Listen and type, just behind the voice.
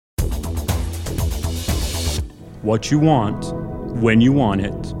What you want, when you want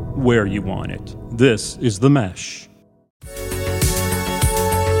it, where you want it. This is The Mesh.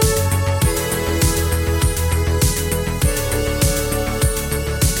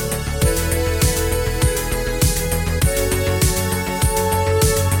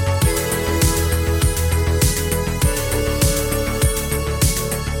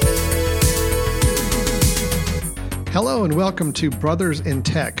 Hello and welcome to Brothers in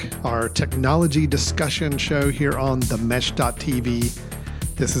Tech, our technology discussion show here on themesh.tv.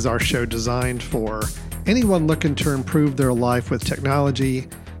 This is our show designed for anyone looking to improve their life with technology,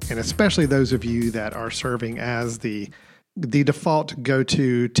 and especially those of you that are serving as the default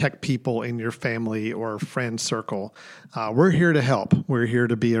go-to tech people in your family or friend circle. We're here to help. We're here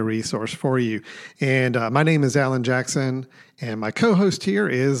to be a resource for you. And my name is Alan Jackson, and my co-host here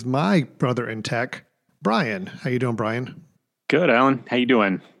is my brother in tech, Brian. How you doing, Brian? Good, Alan. How you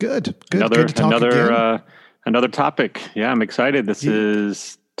doing? Good. Good to talk again. Another topic. Yeah, I'm excited. This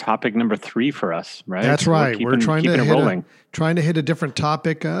is topic number 3 for us, right? That's right. We're trying to hit a different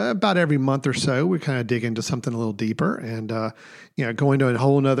topic about every month or so. We kind of dig into something a little deeper and go into a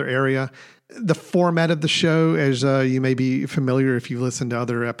whole another area. The format of the show, as you may be familiar if you've listened to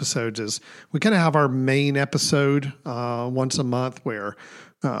other episodes, is we kind of have our main episode once a month where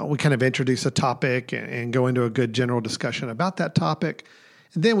we kind of introduce a topic and go into a good general discussion about that topic.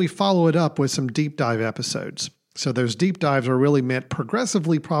 And then we follow it up with some deep dive episodes. So those deep dives are really meant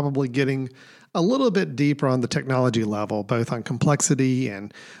progressively probably getting a little bit deeper on the technology level, both on complexity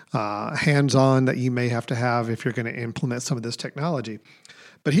and hands-on that you may have to have if you're going to implement some of this technology.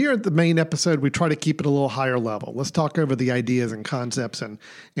 But here at the main episode, we try to keep it a little higher level. Let's talk over the ideas and concepts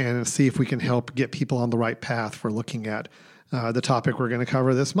and see if we can help get people on the right path for looking at the topic we're going to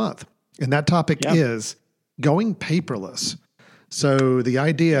cover this month. And that topic is going paperless. So the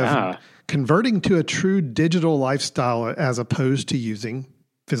idea of converting to a true digital lifestyle as opposed to using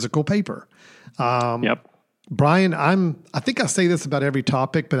physical paper. Brian, I think I say this about every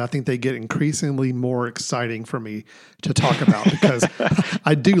topic, but I think they get increasingly more exciting for me to talk about because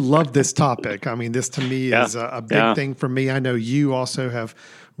I do love this topic. I mean, this to me is a big thing for me. I know you also have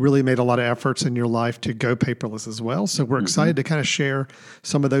really made a lot of efforts in your life to go paperless as well. So we're excited to kind of share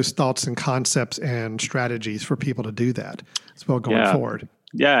some of those thoughts and concepts and strategies for people to do that as well going forward.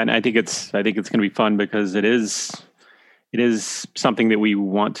 Yeah, and I think it's going to be fun because it is something that we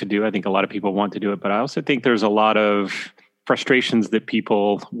want to do. I think a lot of people want to do it, but I also think there's a lot of frustrations that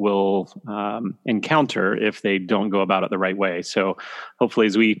people will encounter if they don't go about it the right way. So hopefully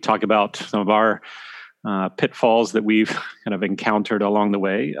as we talk about some of our pitfalls that we've kind of encountered along the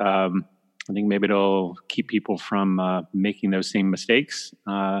way, I think maybe it'll keep people from making those same mistakes.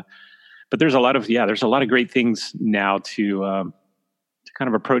 But there's a lot of great things now to kind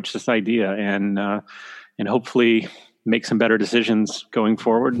of approach this idea and hopefully make some better decisions going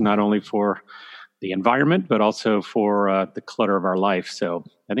forward, not only for the environment, but also for the clutter of our life. So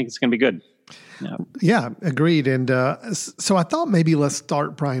I think it's going to be good. Yeah, agreed. And so I thought maybe let's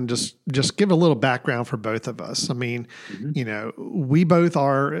start, Brian, just give a little background for both of us. I mean, we both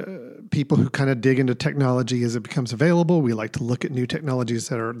are people who kind of dig into technology as it becomes available. We like to look at new technologies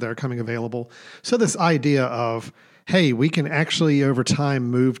that are coming available. So this idea of, hey, we can actually over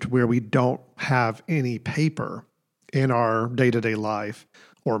time move to where we don't have any paper in our day-to-day life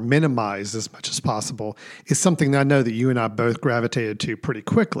or minimize as much as possible is something that I know that you and I both gravitated to pretty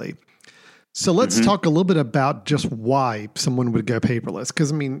quickly. So let's talk a little bit about just why someone would go paperless.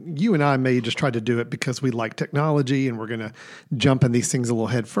 Because, I mean, you and I may just try to do it because we like technology and we're going to jump in these things a little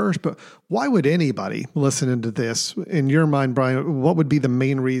head first. But why would anybody listening to this, in your mind, Brian, what would be the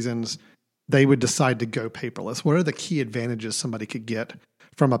main reasons they would decide to go paperless? What are the key advantages somebody could get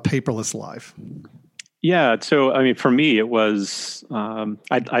from a paperless life? Yeah. So, I mean, for me, it was,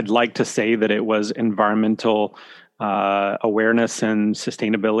 I'd like to say that it was environmental awareness and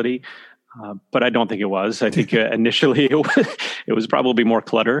sustainability. But I don't think it was. I think initially it was probably more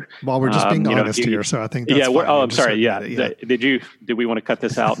clutter. Well, we're just being honest here, so I think that's fine. I'm sorry. Yeah. Did we want to cut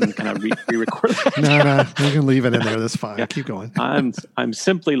this out and kind of re-record that? No, we can leave it in there. That's fine. Yeah. Keep going. I'm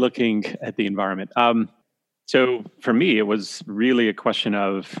simply looking at the environment. So for me, it was really a question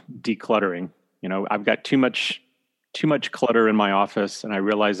of decluttering. I've got too much clutter in my office, and I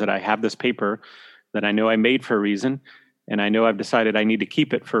realize that I have this paper that I know I made for a reason. And I know I've decided I need to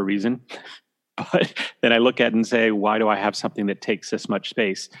keep it for a reason, but then I look at it and say, why do I have something that takes this much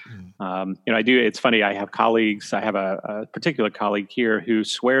space? It's funny. I have colleagues. I have a particular colleague here who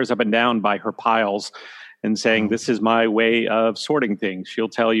swears up and down by her piles and saying, this is my way of sorting things. She'll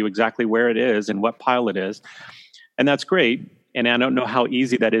tell you exactly where it is and what pile it is. And that's great. And I don't know how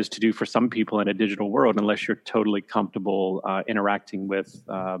easy that is to do for some people in a digital world unless you're totally comfortable interacting with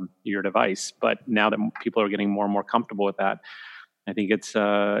your device. But now that people are getting more and more comfortable with that, I think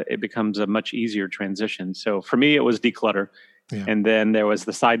it becomes a much easier transition. So for me, it was declutter. Yeah. And then there was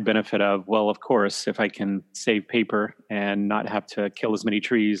the side benefit of, well, of course, if I can save paper and not have to kill as many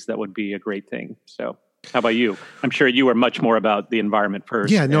trees, that would be a great thing. So how about you? I'm sure you were much more about the environment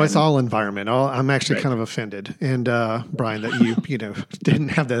first. Yeah, no, it's all environment. I'm actually kind of offended. And Brian, that you didn't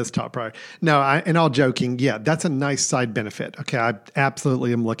have that as top priority. No, and all joking, yeah, that's a nice side benefit. Okay, I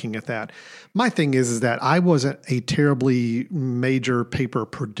absolutely am looking at that. My thing is that I wasn't a terribly major paper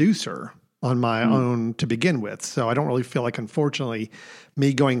producer on my own to begin with. So I don't really feel like, unfortunately,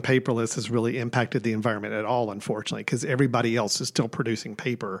 me going paperless has really impacted the environment at all, unfortunately, because everybody else is still producing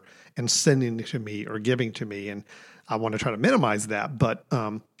paper and sending it to me or giving to me. And I want to try to minimize that. But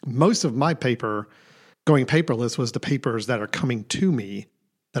most of my paper going paperless was the papers that are coming to me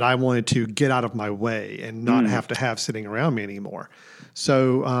that I wanted to get out of my way and not have to have sitting around me anymore.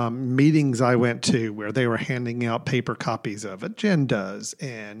 So meetings I went to where they were handing out paper copies of agendas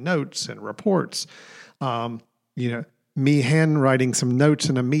and notes and reports, me handwriting some notes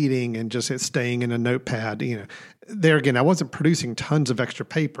in a meeting and just it staying in a notepad, there again, I wasn't producing tons of extra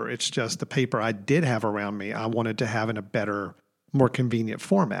paper. It's just the paper I did have around me, I wanted to have in a better, more convenient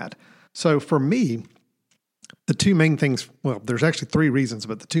format. So for me, the two main things, well, there's actually three reasons,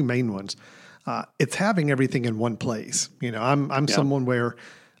 but the two main ones, it's having everything in one place. I'm someone where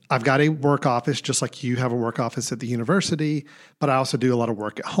I've got a work office, just like you have a work office at the university, but I also do a lot of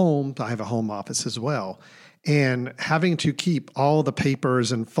work at home. I have a home office as well. And having to keep all the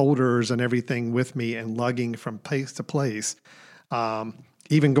papers and folders and everything with me and lugging from place to place,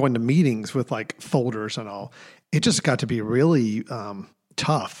 even going to meetings with like folders and all, it just got to be really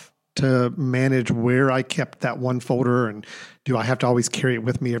tough to manage where I kept that one folder and do I have to always carry it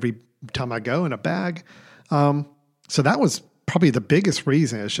with me every time I go in a bag? So that was probably the biggest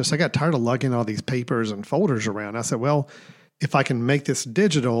reason. It's just I got tired of lugging all these papers and folders around. I said, well, if I can make this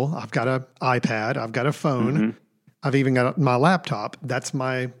digital, I've got an iPad, I've got a phone, I've even got my laptop. That's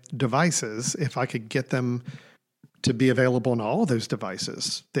my devices. If I could get them to be available on all of those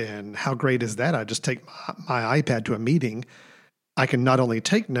devices, then how great is that? I just take my iPad to a meeting. I can not only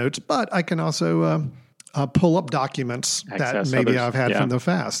take notes, but I can also pull up documents that maybe I've had from the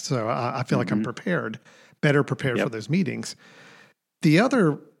past. So I feel like I'm better prepared for those meetings. The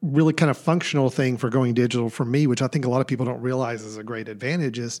other really kind of functional thing for going digital for me, which I think a lot of people don't realize is a great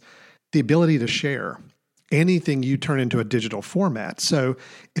advantage, is the ability to share anything you turn into a digital format. So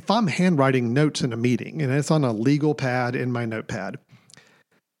if I'm handwriting notes in a meeting and it's on a legal pad in my notepad,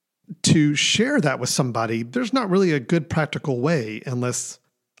 to share that with somebody, there's not really a good practical way unless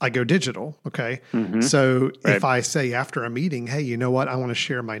I go digital. Okay. So if I say after a meeting, hey, you know what? I want to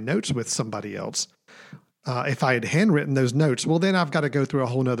share my notes with somebody else. If I had handwritten those notes, well, then I've got to go through a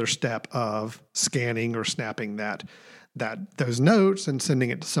whole nother step of scanning or snapping those notes and sending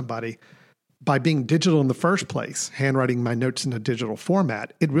it to somebody. By being digital in the first place, handwriting my notes in a digital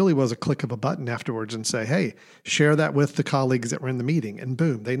format, it really was a click of a button afterwards and say, hey, share that with the colleagues that were in the meeting. And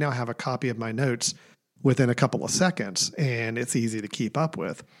boom, they now have a copy of my notes within a couple of seconds, and it's easy to keep up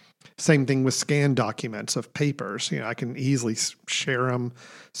with. Same thing with scanned documents of papers. I can easily share them,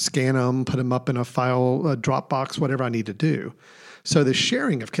 scan them, put them up in a file, a Dropbox, whatever I need to do. So the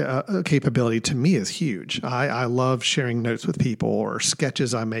sharing of capability to me is huge. I love sharing notes with people or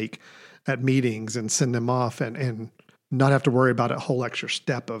sketches I make at meetings and send them off and not have to worry about a whole extra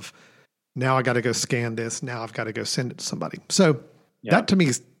step of now I got to go scan this. Now I've got to go send it to somebody. So that to me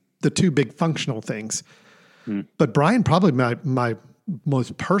is the two big functional things. But Brian, probably my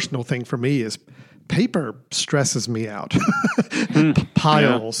most personal thing for me is paper stresses me out.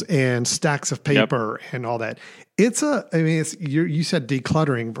 Piles and stacks of paper and all that. You said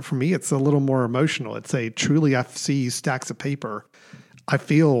decluttering, but for me, it's a little more emotional. It's I see stacks of paper. I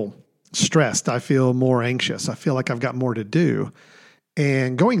feel stressed. I feel more anxious. I feel like I've got more to do.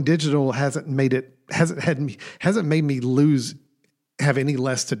 And going digital hasn't made me have any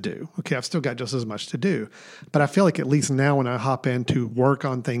less to do. Okay, I've still got just as much to do. But I feel like at least now when I hop in to work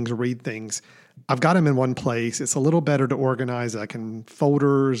on things, read things, I've got them in one place. It's a little better to organize. I can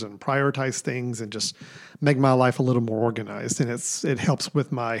folders and prioritize things and just make my life a little more organized. And it helps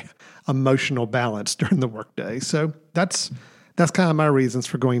with my emotional balance during the workday. So that's kind of my reasons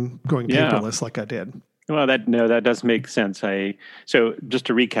for going paperless like I did. Well, that does make sense. So just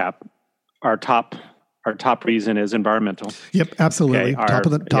to recap, our top our top reason is environmental. Yep, absolutely. Okay, top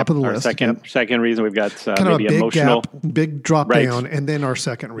of the our list. Second reason we've got kind maybe of a big emotional gap, big drop right. down, and then our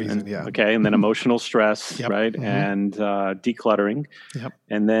second reason. And then emotional stress, right, and decluttering,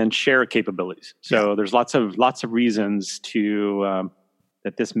 and then share capabilities. So there's lots of reasons to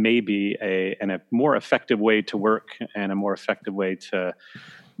that this may be a more effective way to work and a more effective way to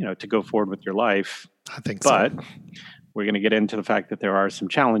to go forward with your life. I think but so. We're going to get into the fact that there are some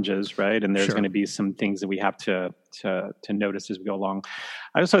challenges, right? And there's going to be some things that we have to notice as we go along.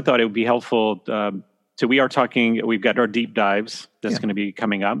 I also thought it would be helpful. So we've got our deep dives that's going to be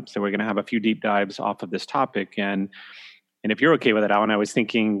coming up. So we're going to have a few deep dives off of this topic. And if you're okay with it, Alan, I was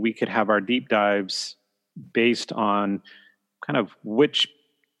thinking we could have our deep dives based on kind of which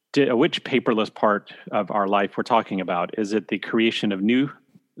paperless part of our life we're talking about. Is it the creation of new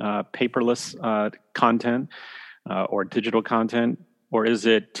paperless content? Or digital content, or is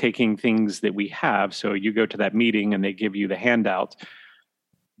it taking things that we have? So you go to that meeting and they give you the handout,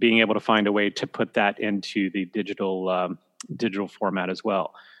 being able to find a way to put that into the digital format as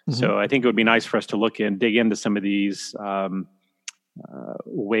well. Mm-hmm. So I think it would be nice for us to look and dig into some of these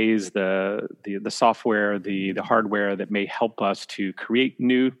ways, the software, the hardware that may help us to create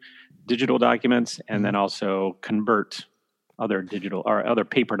new digital documents, and then also convert other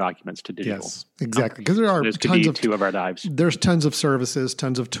paper documents to digital. Yes, exactly. Because there are tons of two of our dives. There's tons of services,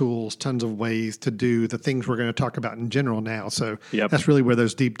 tons of tools, tons of ways to do the things we're going to talk about in general now. So that's really where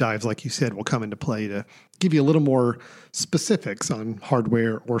those deep dives, like you said, will come into play to give you a little more specifics on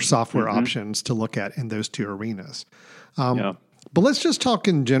hardware or software options to look at in those two arenas. But let's just talk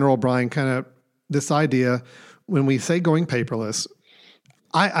in general, Brian, kind of this idea when we say going paperless.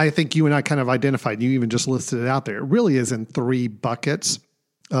 I think you and I kind of identified, you even just listed it out there. It really is in three buckets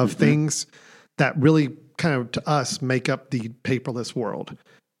of things that really kind of to us make up the paperless world.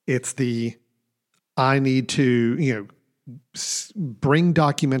 It's I need to, bring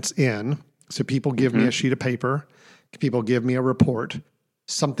documents in. So people give me a sheet of paper, people give me a report,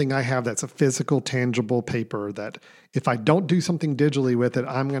 something I have that's a physical, tangible paper that if I don't do something digitally with it,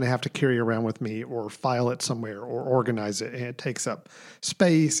 I'm going to have to carry around with me or file it somewhere or organize it. And it takes up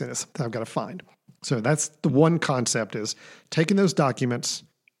space and it's something I've got to find. So that's the one concept, is taking those documents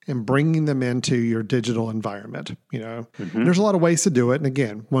and bringing them into your digital environment. There's a lot of ways to do it. And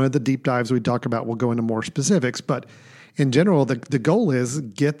again, one of the deep dives we talk about, we'll go into more specifics, but in general, the goal is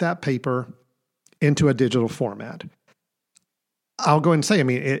get that paper into a digital format. I'll go and say,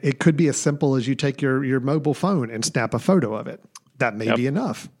 it could be as simple as you take your mobile phone and snap a photo of it. That may be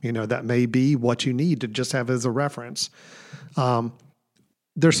enough. That may be what you need to just have as a reference.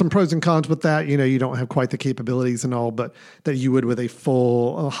 There's some pros and cons with that. You don't have quite the capabilities and all, but that you would with a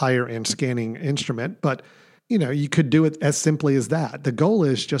full higher end scanning instrument. But, you could do it as simply as that. The goal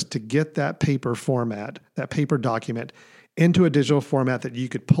is just to get that paper format, that paper document into a digital format that you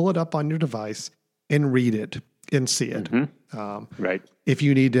could pull it up on your device and read it and see it. Right. If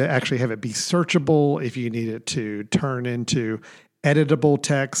you need to actually have it be searchable, if you need it to turn into editable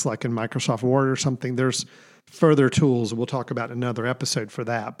text, like in Microsoft Word or something, there's further tools we'll talk about in another episode for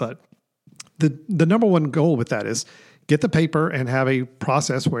that. But the number one goal with that is get the paper and have a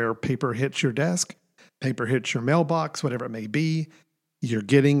process where paper hits your desk, paper hits your mailbox, whatever it may be. You're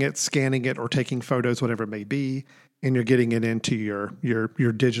getting it, scanning it, or taking photos, whatever it may be, and you're getting it into your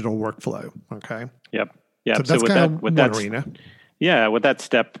digital workflow. Okay. Yep. Yeah. So that's kind of one arena. Yeah. With that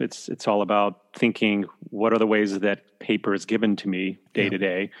step, it's all about thinking, what are the ways that paper is given to me day to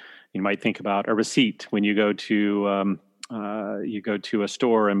day? You might think about a receipt when you go to a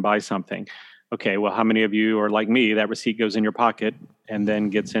store and buy something. Okay, well, how many of you are like me? That receipt goes in your pocket and then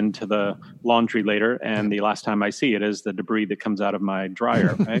gets into the laundry later. And the last time I see it is the debris that comes out of my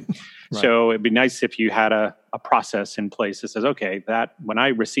dryer, right? So it'd be nice if you had a process in place that says, okay, that when I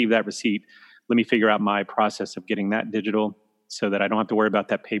receive that receipt, let me figure out my process of getting that digital so that I don't have to worry about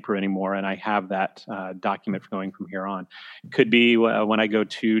that paper anymore. And I have that document going from here on. Could be when I go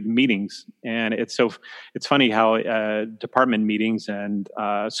to meetings. And it's funny how department meetings and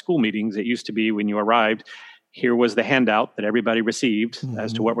school meetings, it used to be when you arrived, here was the handout that everybody received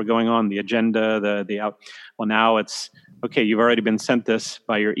as to what we're going on, the agenda, well, now it's, okay, you've already been sent this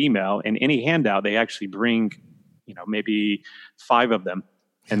by your email, and any handout, they actually bring, maybe 5 of them.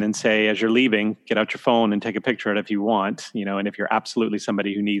 And then say, as you're leaving, get out your phone and take a picture of it if you want, and if you're absolutely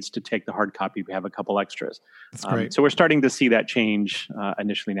somebody who needs to take the hard copy, we have a couple extras. That's great. So we're starting to see that change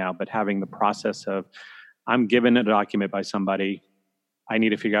initially now, but having the process of, I'm given a document by somebody, I need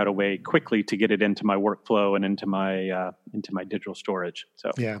to figure out a way quickly to get it into my workflow and into my digital storage.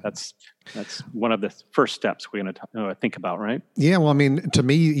 So that's one of the first steps we're going to think about, right? Yeah. Well, I mean, to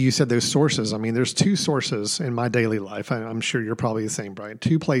me, you said those sources. I mean, there's two sources in my daily life. I'm sure you're probably the same, Brian.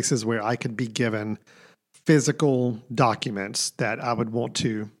 Two places where I could be given physical documents that I would want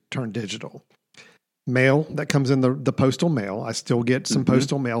to turn digital. Mail that comes in the postal mail. I still get some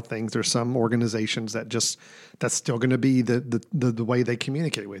postal mail things. There's some organizations that's still going to be the way they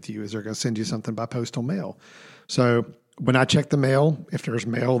communicate with you, is they're going to send you something by postal mail. So when I check the mail, if there's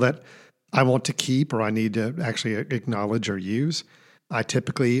mail that I want to keep or I need to actually acknowledge or use, I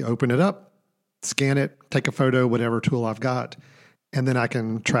typically open it up, scan it, take a photo, whatever tool I've got, and then I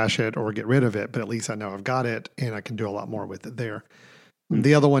can trash it or get rid of it. But at least I know I've got it and I can do a lot more with it there.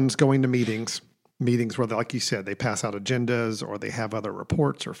 The other one's going to meetings where, like you said, they pass out agendas or they have other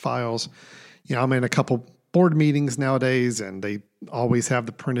reports or files. You know, I'm in a couple board meetings nowadays and they always have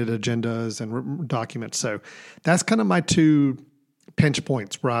the printed agendas and documents. So that's kind of my two pinch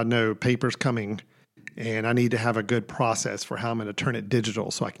points where I know paper's coming and I need to have a good process for how I'm going to turn it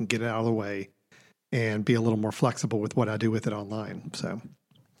digital so I can get it out of the way and be a little more flexible with what I do with it online. So,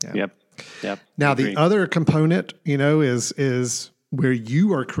 yeah. Yep. Now, the other component, you know, is where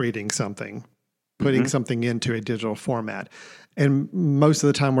you are creating something, putting something into a digital format. And most of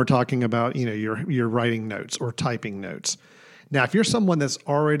the time we're talking about, you know, you're writing notes or typing notes. Now, if you're someone that's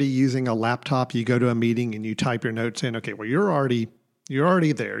already using a laptop, you go to a meeting and you type your notes in, okay, well, you're already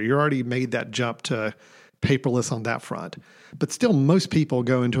there. You already made that jump to paperless on that front. But still, most people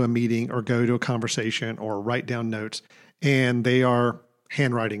go into a meeting or go to a conversation or write down notes, and they are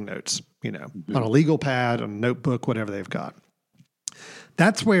handwriting notes, you know, on a legal pad, on a notebook, whatever they've got.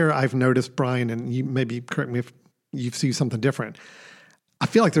 That's where I've noticed, Brian, and you maybe correct me if you see something different. I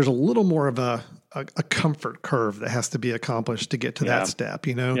feel like there's a little more of a comfort curve that has to be accomplished to get to that step,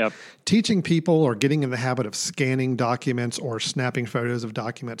 you know? Yep. Teaching people or getting in the habit of scanning documents or snapping photos of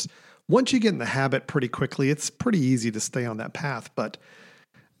documents, once you get in the habit pretty quickly, it's pretty easy to stay on that path. But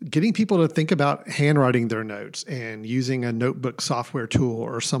getting people to think about handwriting their notes and using a notebook software tool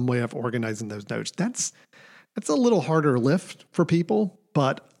or some way of organizing those notes, that's a little harder lift for people.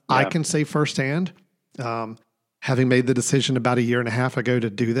 But I can say firsthand, having made the decision about a year and a half ago to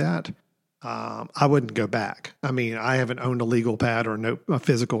do that, I wouldn't go back. I mean, I haven't owned a legal pad or a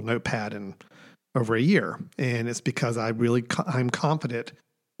physical notepad in over a year. And it's because I'm confident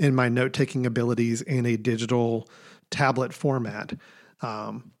in my note-taking abilities in a digital tablet format.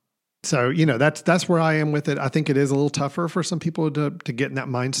 So, you know, that's where I am with it. I think it is a little tougher for some people to get in that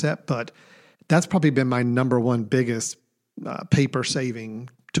mindset, but that's probably been my number one biggest paper saving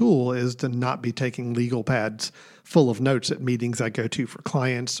tool, is to not be taking legal pads full of notes at meetings I go to for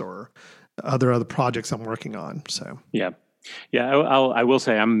clients or other projects I'm working on. So I will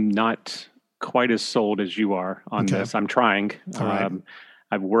say I'm not quite as sold as you are on this. I'm trying. Right.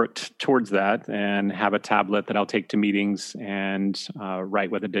 I've worked towards that and have a tablet that I'll take to meetings and write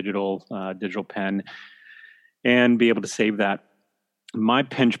with a digital pen and be able to save that. My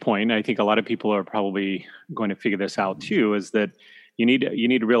pinch point, I think a lot of people are probably going to figure this out too, is that you need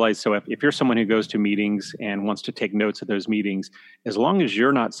to realize, so if you're someone who goes to meetings and wants to take notes at those meetings, as long as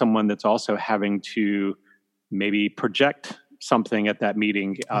you're not someone that's also having to maybe project something at that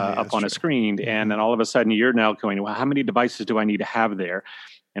meeting up on a screen, and then all of a sudden you're now going, well, how many devices do I need to have there?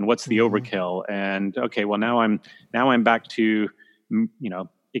 And what's the overkill? And okay, well, now I'm back to, you know,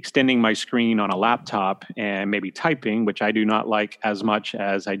 extending my screen on a laptop and maybe typing, which I do not like as much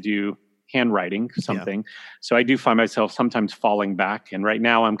as I do handwriting something. Yeah. So I do find myself sometimes falling back. And right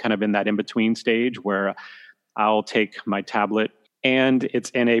now I'm kind of in that in-between stage where I'll take my tablet, and it's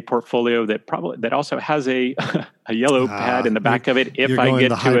in a portfolio that also has a yellow pad in the back of it. If I get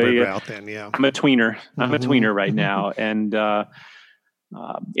to route, then, I'm a tweener. I'm a tweener right now. And like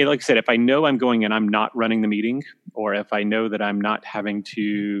I said, if I know I'm going and I'm not running the meeting, or if I know that I'm not having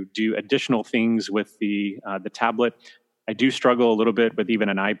to do additional things with the tablet, I do struggle a little bit with even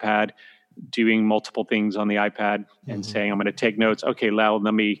an iPad, doing multiple things on the iPad and saying, I'm going to take notes. Okay,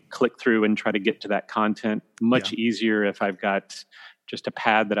 let me click through and try to get to that content. Much easier if I've got just a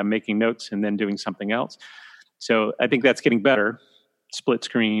pad that I'm making notes and then doing something else. So I think that's getting better. Split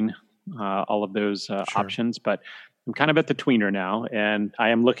screen, all of those options. But I'm kind of at the tweener now, and I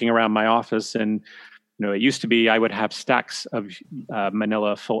am looking around my office, and you know, it used to be I would have stacks of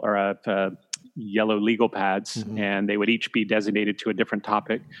manila yellow legal pads, and they would each be designated to a different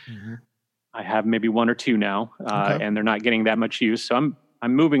topic. I have maybe one or two now, and they're not getting that much use. So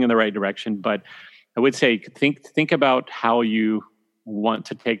I'm moving in the right direction. But I would say think about how you want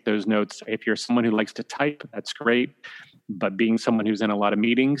to take those notes. If you're someone who likes to type, that's great. But being someone who's in a lot of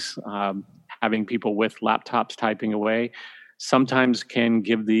meetings, having people with laptops typing away sometimes can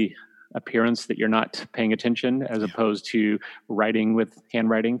give the appearance that you're not paying attention as opposed to writing with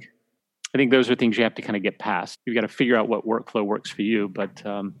handwriting. I think those are things you have to kind of get past. You've got to figure out what workflow works for you, but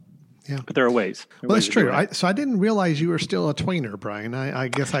there are ways. Well, that's true. So I didn't realize you were still a tweener, Brian. I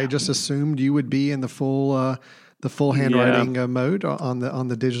guess I just assumed you would be in the full handwriting mode on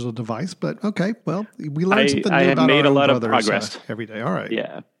the digital device. But okay, well, we learned something new about made our a lot brothers, of progress every day. All right,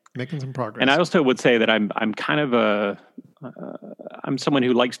 yeah, making some progress. And I also would say that I'm kind of I'm someone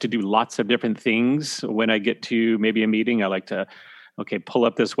who likes to do lots of different things. When I get to maybe a meeting, I like to pull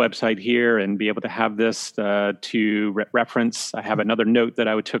up this website here and be able to have this to reference. I have another note that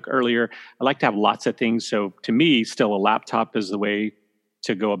I took earlier. I like to have lots of things. So to me, still a laptop is the way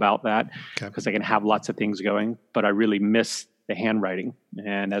to go about that because I can have lots of things going, but I really miss the handwriting.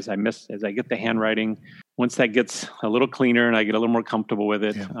 And as I get the handwriting, once that gets a little cleaner and I get a little more comfortable with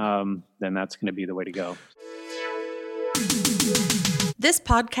it, then that's going to be the way to go. This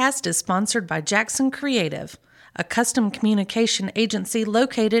podcast is sponsored by Jackson Creative, a custom communication agency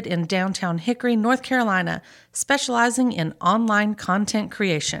located in downtown Hickory, North Carolina, specializing in online content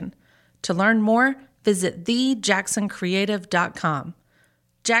creation. To learn more, visit thejacksoncreative.com.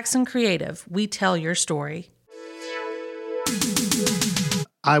 Jackson Creative, we tell your story.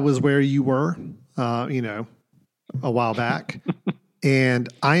 I was where you were, a while back, and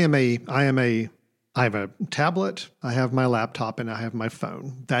I have a tablet, I have my laptop, and I have my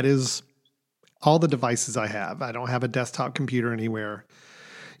phone. That is all the devices I have. I don't have a desktop computer anywhere.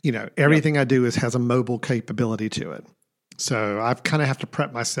 Everything I do has a mobile capability to it. So I kind of have to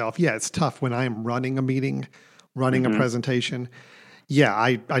prep myself. Yeah, it's tough when I am running a meeting, running a presentation. Yeah,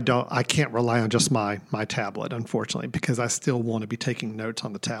 I can't rely on just my tablet, unfortunately, because I still want to be taking notes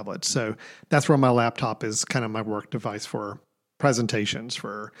on the tablet. So that's where my laptop is kind of my work device for presentations,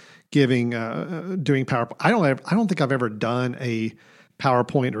 for giving, doing PowerPoint. I don't think I've ever done a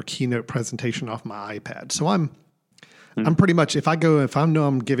PowerPoint or keynote presentation off my iPad. So I'm pretty much, if I know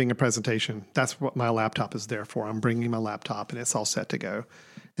I'm giving a presentation, that's what my laptop is there for. I'm bringing my laptop and it's all set to go.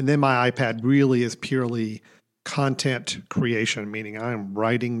 And then my iPad really is purely content creation, meaning I'm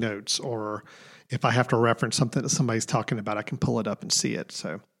writing notes, or if I have to reference something that somebody's talking about, I can pull it up and see it.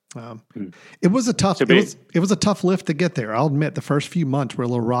 So it was a tough lift to get there. I'll admit the first few months were a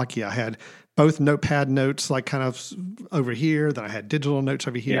little rocky. I had both notepad notes, like kind of over here, then I had digital notes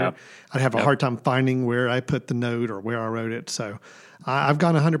over here. Yeah. I'd have a hard time finding where I put the note or where I wrote it. So I've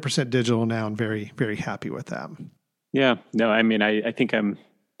gone 100% digital now and very, very happy with that. Yeah, no, I mean, I think I'm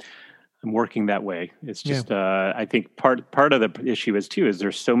working that way. It's just, I think part of the issue is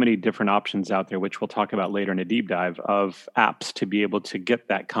there's so many different options out there, which we'll talk about later in a deep dive, of apps to be able to get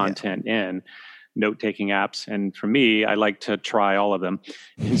that content in, note-taking apps. And for me, I like to try all of them.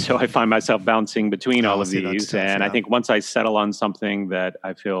 And so I find myself bouncing between all of these. I think once I settle on something that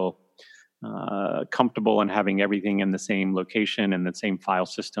I feel comfortable in having everything in the same location and the same file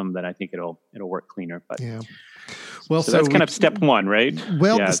system, then I think it'll work cleaner. But well, so that's kind of step one, right?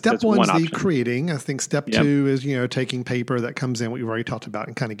 Well, step one is the creating. I think step two is, taking paper that comes in, what you've already talked about,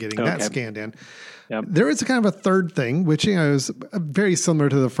 and kind of getting that scanned in. Yep. There is a kind of a third thing, which is very similar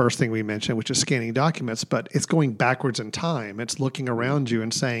to the first thing we mentioned, which is scanning documents, but it's going backwards in time. It's looking around you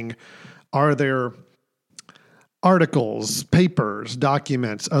and saying, are there articles, papers,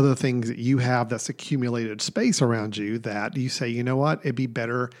 documents, other things that you have that's accumulated space around you that you say, you know what, it'd be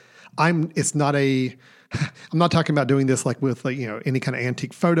better. I'm not talking about doing this like with any kind of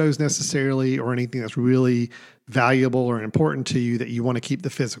antique photos necessarily, or anything that's really valuable or important to you that you want to keep the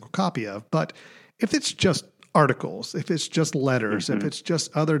physical copy of. But if it's just articles, if it's just letters, if it's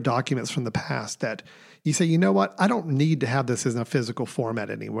just other documents from the past that you say, you know what, I don't need to have this in a physical format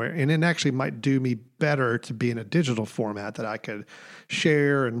anywhere. And it actually might do me better to be in a digital format that I could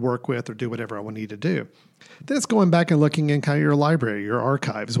share and work with or do whatever I would need to do. Then it's going back and looking in kind of your library, your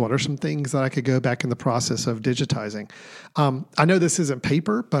archives. What are some things that I could go back in the process of digitizing? I know this isn't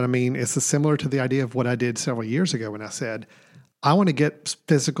paper, but I mean, it's similar to the idea of what I did several years ago when I said, I want to get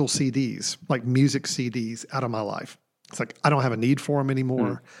physical CDs, like music CDs, out of my life. It's like, I don't have a need for them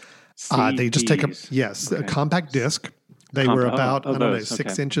anymore. They just take a compact disc. They were about,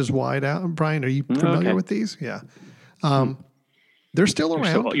 6 inches wide out. Brian, are you familiar with these? Yeah. They're still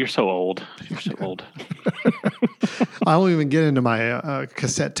around. You're so old. I won't even get into my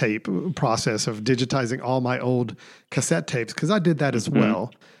cassette tape process of digitizing all my old cassette tapes, because I did that as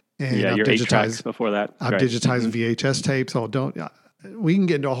well. And your 8 tracks before that. I've digitized VHS tapes. We can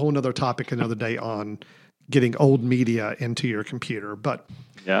get into a whole nother topic another day on getting old media into your computer. But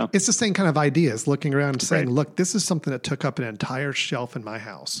yeah, it's the same kind of ideas, looking around and saying, look, this is something that took up an entire shelf in my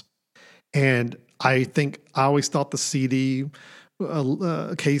house. And I always thought the CD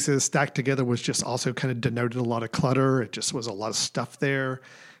cases stacked together was just also kind of denoted a lot of clutter. It just was a lot of stuff there.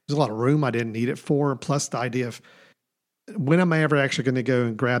 There's a lot of room I didn't need it for. Plus the idea of, when am I ever actually going to go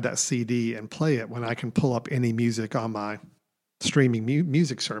and grab that CD and play it when I can pull up any music on my streaming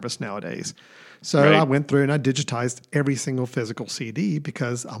music service nowadays? So I went through and I digitized every single physical CD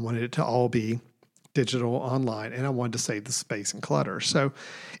because I wanted it to all be digital online, and I wanted to save the space and clutter. So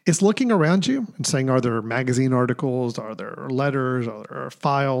it's looking around you and saying, are there magazine articles? Are there letters? Are there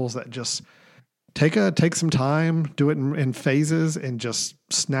files that just take some time, do it in phases, and just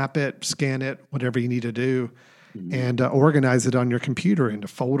snap it, scan it, whatever you need to do, and organize it on your computer into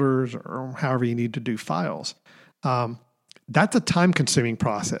folders or however you need to do files. That's a time-consuming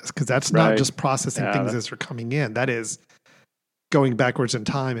process because that's not just processing things as they're coming in. That is going backwards in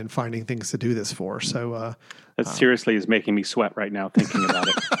time and finding things to do this for. So that seriously is making me sweat right now thinking about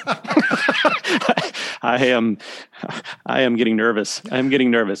it. I am getting nervous. I'm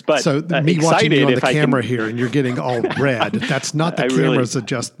getting nervous. But so me watching you on the camera here and you're getting all red. That's not the camera's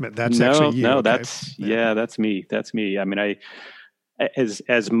adjustment. That's actually you. No, okay? that's me. That's me. I mean,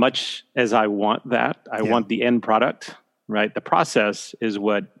 as much as I want that, I want the end product. Right. The process is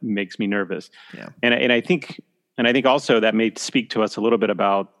what makes me nervous. Yeah. And I think also that may speak to us a little bit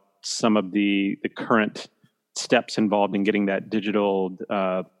about some of the current steps involved in getting that digital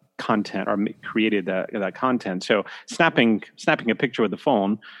content or created that content. So snapping a picture with the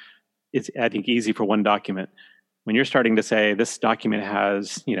phone is, I think, easy for one document. When you're starting to say this document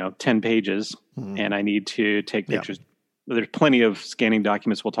has 10 pages and I need to take pictures, there's plenty of scanning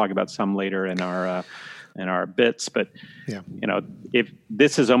documents. We'll talk about some later in our bits, but if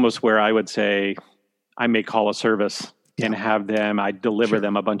this is almost where I would say I may call a service and have them, I deliver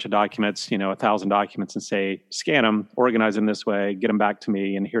them a bunch of documents, 1,000 documents, and say, scan them, organize them this way, get them back to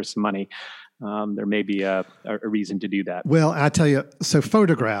me, and here's some money. There may be a reason to do that. Well, I tell you, so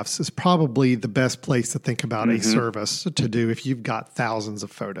photographs is probably the best place to think about a service to do if you've got thousands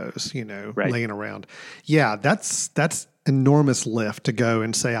of photos, laying around. Yeah, that's enormous lift to go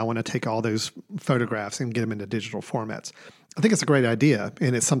and say, I want to take all those photographs and get them into digital formats. I think it's a great idea.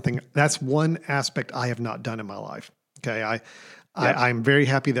 And it's that's one aspect I have not done in my life. Okay. I'm very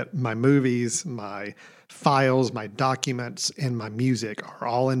happy that my movies, my files, my documents, and my music are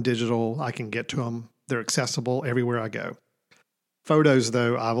all in digital. I can get to them. They're accessible everywhere I go. Photos,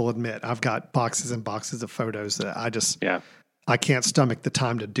 though, I will admit, I've got boxes and boxes of photos that I can't stomach the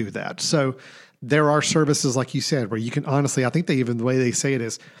time to do that. So there are services, like you said, where you can honestly, I think the way they say it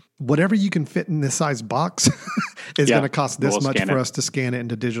is, whatever you can fit in this size box is going to cost this much for us to scan it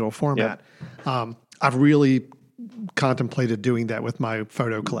into digital format. I've really contemplated doing that with my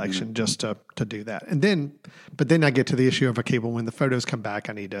photo collection just to do that. But then I get to the issue of, okay, well, when the photos come back,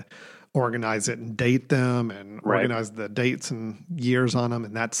 I need to organize it and date them and organize the dates and years on them.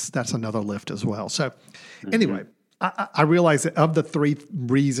 And that's another lift as well. So anyway, I realize that of the three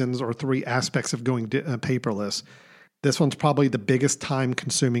reasons or three aspects of going paperless, this one's probably the biggest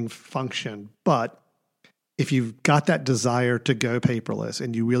time-consuming function. But if you've got that desire to go paperless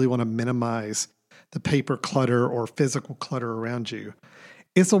and you really want to minimize the paper clutter or physical clutter around you,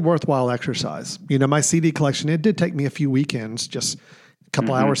 it's a worthwhile exercise. My CD collection, it did take me a few weekends, just a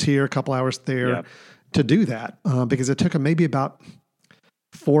couple hours here, a couple hours there to do that because it took maybe about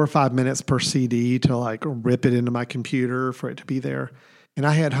 4 or 5 minutes per CD to rip it into my computer for it to be there. And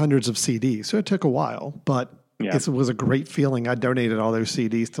I had hundreds of CDs, so it took a while, but it was a great feeling. I donated all those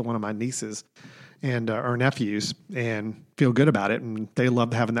CDs to one of my nieces and or nephews and feel good about it. And they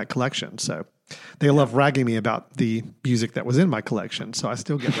loved having that collection. So they love ragging me about the music that was in my collection. So I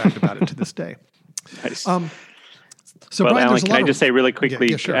still get ragged about it to this day. Nice. So well, Brian, Alan, can I just say really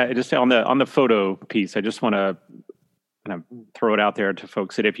quickly, sure. Just on the photo piece, I just want to kind of throw it out there to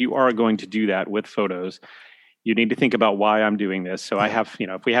folks that if you are going to do that with photos, you need to think about why I'm doing this. So I have,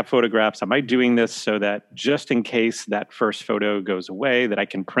 if we have photographs, am I doing this so that just in case that first photo goes away, that I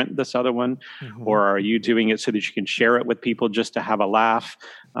can print this other one? Or are you doing it so that you can share it with people just to have a laugh?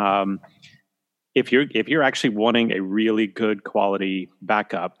 If you're actually wanting a really good quality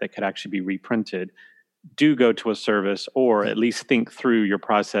backup that could actually be reprinted, do go to a service or at least think through your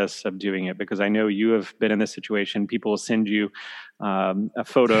process of doing it, because I know you have been in this situation. People will send you a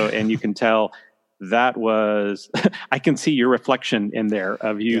photo and you can tell that was, I can see your reflection in there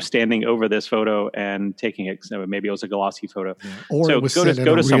of you standing over this photo and taking it. So maybe it was a glossy photo. Yeah. Or so it was go sent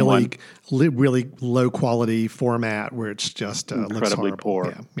to in a someone. really low quality format where it's just incredibly poor.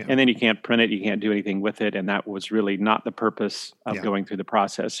 Yeah, yeah. And then you can't print it. You can't do anything with it. And that was really not the purpose of going through the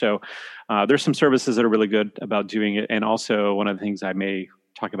process. So there's some services that are really good about doing it. And also one of the things I may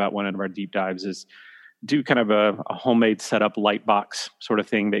talk about one of our deep dives is do kind of a homemade setup light box sort of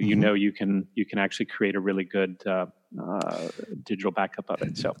thing that you can actually create a really good digital backup of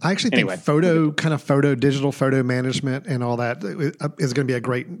it. So I actually think digital photo management and all that is going to be a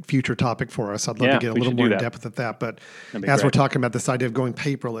great future topic for us. I'd love to get a little more in depth at that. But as we're talking about this idea of going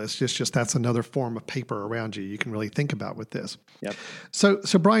paperless, just that's another form of paper around you can really think about with this. Yep. So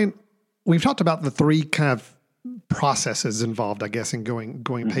Brian, we've talked about the three kind of processes involved, I guess, in going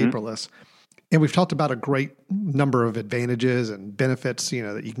paperless. And we've talked about a great number of advantages and benefits,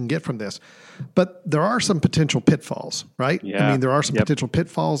 that you can get from this. But there are some potential pitfalls, right? Yeah. I mean, there are some potential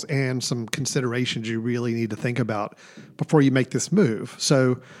pitfalls and some considerations you really need to think about before you make this move.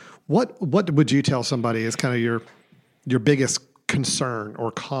 So what would you tell somebody is kind of your biggest concern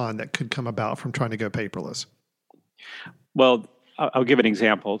or con that could come about from trying to go paperless? Well, I'll give an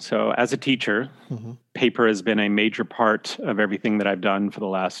example. So as a teacher, paper has been a major part of everything that I've done for the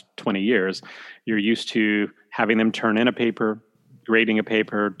last 20 years. You're used to having them turn in a paper, grading a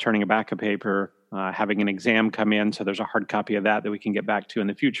paper, turning back a paper, having an exam come in. So there's a hard copy of that we can get back to in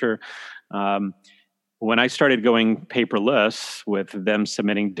the future. When I started going paperless with them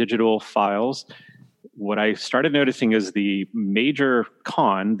submitting digital files, what I started noticing is the major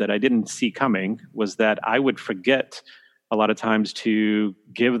con that I didn't see coming was that I would forget a lot of times to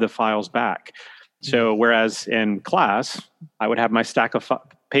give the files back. So whereas in class, I would have my stack of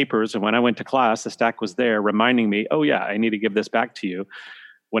papers, and when I went to class, the stack was there reminding me, oh yeah, I need to give this back to you.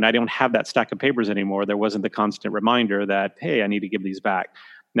 When I don't have that stack of papers anymore, there wasn't the constant reminder that, hey, I need to give these back.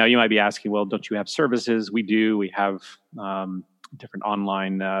 Now you might be asking, well, don't you have services? We do. We have different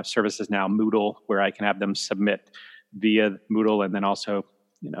online services now, Moodle, where I can have them submit via Moodle and then also,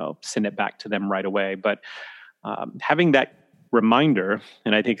 send it back to them right away. But having that reminder,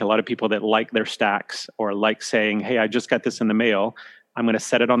 and I think a lot of people that like their stacks or like saying, hey, I just got this in the mail, I'm going to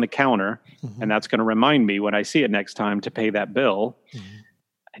set it on the counter, and that's going to remind me when I see it next time to pay that bill.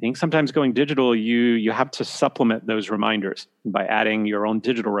 I think sometimes going digital, you have to supplement those reminders by adding your own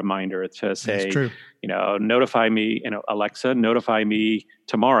digital reminder to say, notify me, Alexa, notify me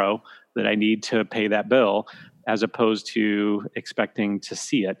tomorrow that I need to pay that bill, as opposed to expecting to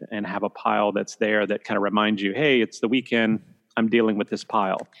see it and have a pile that's there that kind of reminds you, hey, it's the weekend, I'm dealing with this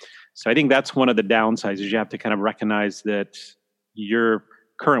pile. So I think that's one of the downsides is you have to kind of recognize that your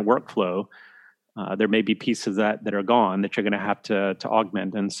current workflow, there may be pieces that are gone that you're going to have to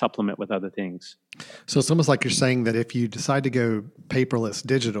augment and supplement with other things. So it's almost like you're saying that if you decide to go paperless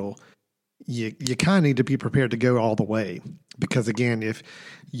digital, you kind of need to be prepared to go all the way. Because again, if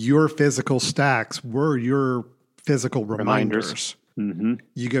your physical stacks were your physical reminders,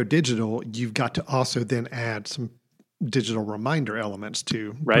 you go digital, you've got to also then add some digital reminder elements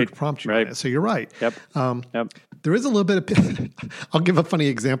to prompt you. Right. So you're right. Yep. There is a little bit of, I'll give a funny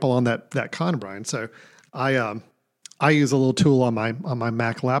example on that con, Brian. So I use a little tool on my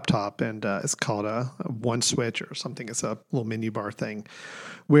Mac laptop, and it's called a One Switch or something. It's a little menu bar thing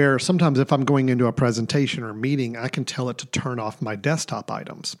where sometimes if I'm going into a presentation or meeting, I can tell it to turn off my desktop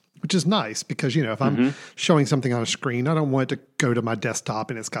items, which is nice because, if I'm showing something on a screen, I don't want it to go to my desktop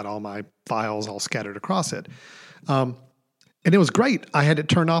and it's got all my files all scattered across it. And it was great. I had it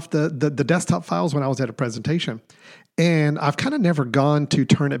turn off the desktop files when I was at a presentation, and I've kind of never gone to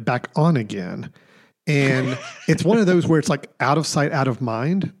turn it back on again. And it's one of those where it's like out of sight, out of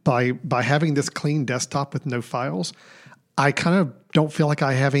mind. By having this clean desktop with no files, I kind of don't feel like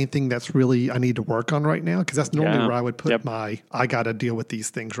I have anything that's really I need to work on right now, because that's normally where I would put my I got to deal with these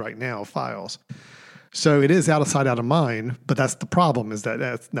things right now files. So it is out of sight, out of mind, but that's the problem is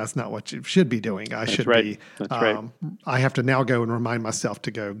that's not what you should be doing. I have to now go and remind myself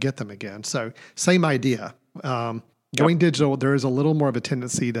to go get them again. So same idea. Going digital, there is a little more of a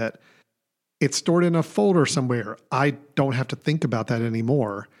tendency that it's stored in a folder somewhere. I don't have to think about that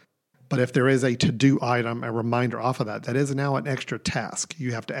anymore. But if there is a to-do item, a reminder off of that is now an extra task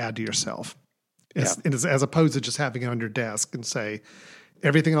you have to add to yourself. As opposed to just having it on your desk and say,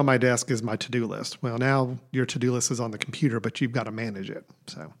 everything on my desk is my to-do list. Well, now your to-do list is on the computer, but you've got to manage it.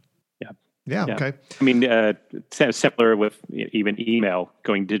 So, yeah. Okay. I mean, similar with even email,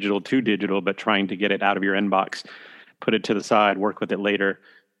 going digital to digital, but trying to get it out of your inbox, put it to the side, work with it later.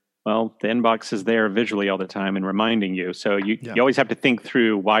 Well, the inbox is there visually all the time and reminding you. So you always have to think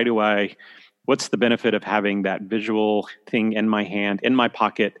through, why do I what's the benefit of having that visual thing in my hand, in my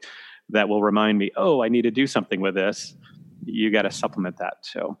pocket, that will remind me, oh, I need to do something with this. You got to supplement that.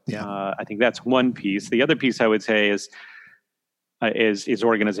 So I think that's one piece. The other piece I would say is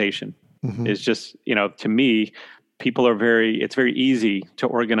organization. Is just, to me, it's very easy to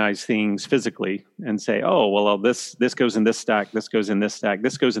organize things physically and say, oh, well, this goes in this stack, this goes in this stack,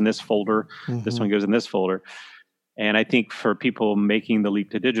 this goes in this folder, this one goes in this folder. And I think for people making the leap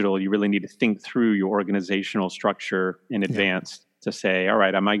to digital, you really need to think through your organizational structure in advance to say, all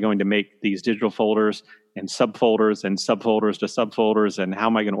right, am I going to make these digital folders and subfolders and subfolders to subfolders, and how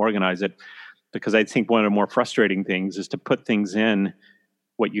am I going to organize it? Because I think one of the more frustrating things is to put things in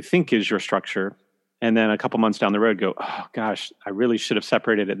what you think is your structure, and then a couple months down the road go, oh gosh, I really should have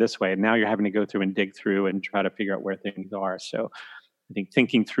separated it this way. And now you're having to go through and dig through and try to figure out where things are. So I think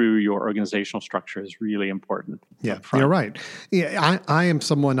thinking through your organizational structure is really important. Yeah, you're right. Yeah, I am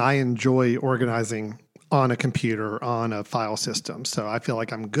someone, I enjoy organizing on a computer, on a file system. So I feel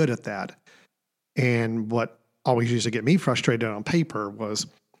like I'm good at that. And what always used to get me frustrated on paper was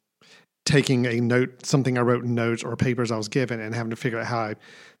taking a note, something I wrote in notes or papers I was given, and having to figure out how I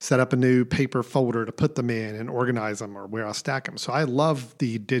set up a new paper folder to put them in and organize them, or where I stack them. So I love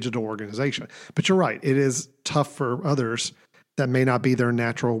the digital organization. But you're right, it is tough for others that may not be their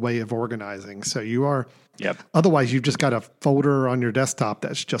natural way of organizing. So you are, otherwise you've just got a folder on your desktop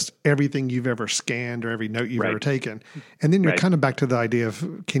that's just everything you've ever scanned or every note you've ever taken. And then you're kind of back to the idea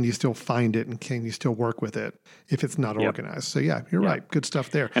of, can you still find it and can you still work with it if it's not organized? So you're right. Good stuff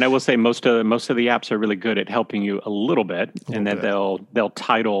there. And I will say most of the apps are really good at helping you a little bit, and that they'll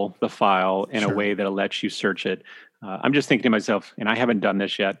title the file in a way that'll let you search it. I'm just thinking to myself, and I haven't done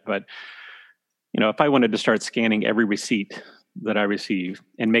this yet, but if I wanted to start scanning every receipt that I receive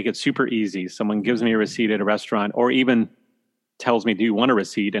and make it super easy, someone gives me a receipt at a restaurant, or even tells me, do you want a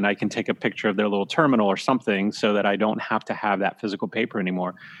receipt? And I can take a picture of their little terminal or something so that I don't have to have that physical paper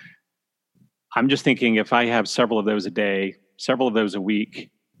anymore. I'm just thinking, if I have several of those a day, several of those a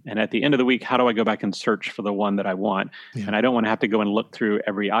week, and at the end of the week, how do I go back and search for the one that I want? Yeah. And I don't want to have to go and look through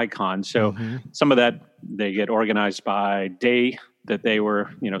every icon. So some of that, they get organized by day that they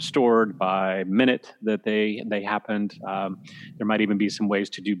were, stored, by minute that they happened. There might even be some ways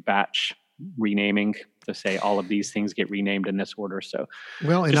to do batch renaming to say all of these things get renamed in this order. So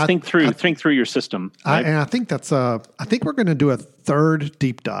just think through your system. Right? And I think that's I think we're going to do a third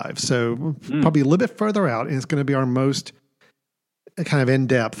deep dive. So probably a little bit further out, and it's going to be our most kind of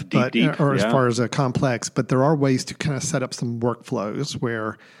in-depth, as far as a complex, but there are ways to kind of set up some workflows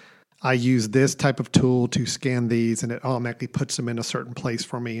where I use this type of tool to scan these, and it automatically puts them in a certain place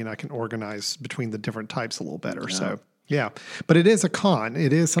for me, and I can organize between the different types a little better. So, but it is a con.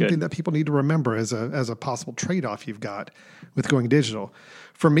 It is something that people need to remember as a possible trade-off you've got with going digital.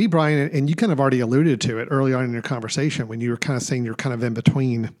 For me, Brian, and you kind of already alluded to it early on in your conversation when you were kind of saying you're kind of in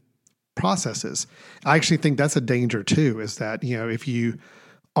between processes. I actually think that's a danger too, is that, if you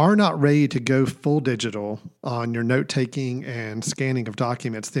are not ready to go full digital on your note-taking and scanning of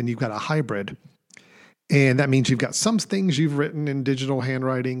documents, then you've got a hybrid. And that means you've got some things you've written in digital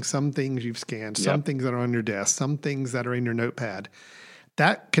handwriting, some things you've scanned, some things that are on your desk, some things that are in your notepad.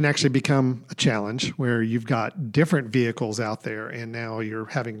 That can actually become a challenge where you've got different vehicles out there, and now you're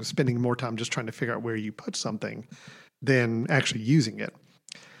spending more time just trying to figure out where you put something than actually using it.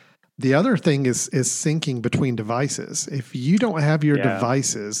 The other thing is syncing between devices. If you don't have your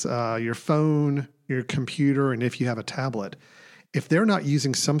devices, your phone, your computer, and if you have a tablet, if they're not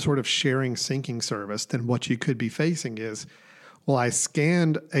using some sort of sharing syncing service, then what you could be facing is, well, I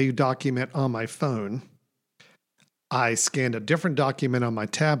scanned a document on my phone. I scanned a different document on my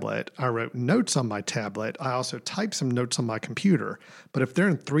tablet. I wrote notes on my tablet. I also typed some notes on my computer. But if they're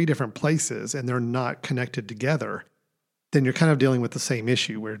in 3 different places and they're not connected together, then you're kind of dealing with the same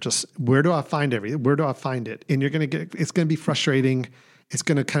issue where where do I find everything? Where do I find it? And it's going to be frustrating. It's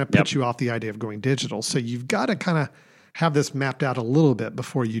going to kind of put you off the idea of going digital. So you've got to kind of have this mapped out a little bit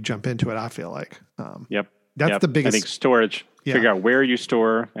before you jump into it, I feel like. That's the biggest. I think storage, figure out where you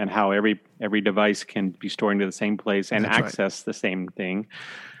store and how every device can be storing to the same place and access the same thing.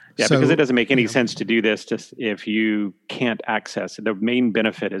 Yeah, because it doesn't make any sense to do this just if you can't access it. The main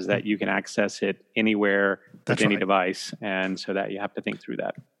benefit is that you can access it anywhere with any device, and so that you have to think through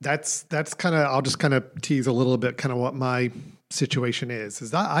that. That's kind of, I'll just kind of tease a little bit kind of what my situation is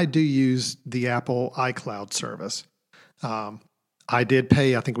that I do use the Apple iCloud service. I did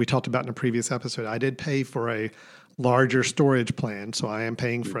pay, I think we talked about in a previous episode, I did pay for a larger storage plan. So I am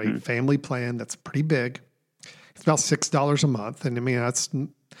paying for a family plan that's pretty big. It's about $6 a month. And I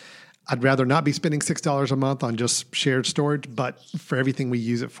mean, I'd rather not be spending $6 a month on just shared storage, but for everything we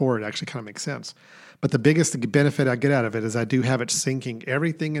use it for, it actually kind of makes sense. But the biggest benefit I get out of it is I do have it syncing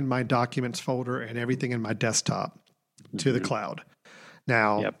everything in my documents folder and everything in my desktop to the cloud.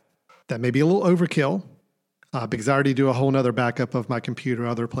 Now, that may be a little overkill because I already do a whole nother backup of my computer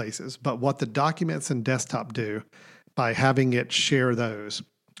other places. But what the documents and desktop do by having it share those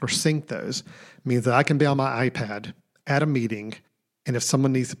or sync those means that I can be on my iPad at a meeting, and if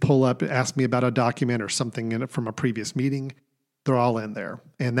someone needs to pull up and ask me about a document or something in it from a previous meeting, they're all in there.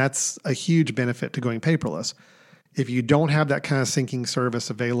 And that's a huge benefit to going paperless. If you don't have that kind of syncing service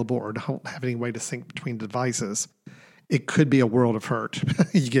available or don't have any way to sync between devices, it could be a world of hurt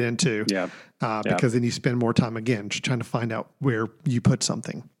you get into. Because then you spend more time, again, just trying to find out where you put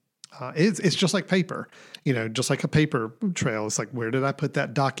something. It's just like paper, just like a paper trail. It's like, where did I put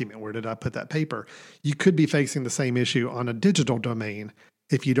that document? Where did I put that paper? You could be facing the same issue on a digital domain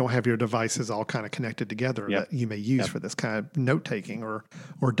if you don't have your devices all kind of connected together that you may use for this kind of note-taking or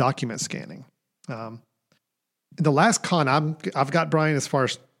document scanning. The last con I've got, Brian, as far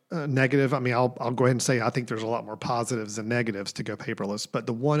as negative, I mean, I'll go ahead and say I think there's a lot more positives than negatives to go paperless. But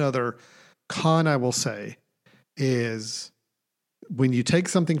the one other con I will say is when you take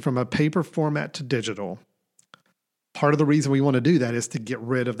something from a paper format to digital, part of the reason we want to do that is to get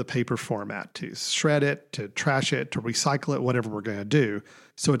rid of the paper format, to shred it, to trash it, to recycle it, whatever we're going to do,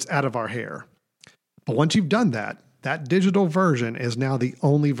 so it's out of our hair. But once you've done that, that digital version is now the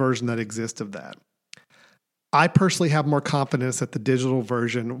only version that exists of that. I personally have more confidence that the digital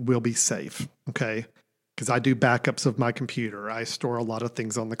version will be safe, okay? Because I do backups of my computer. I store a lot of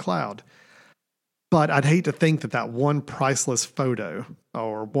things on the cloud. But I'd hate to think that one priceless photo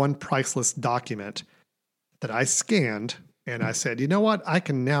or one priceless document that I scanned and I said, you know what, I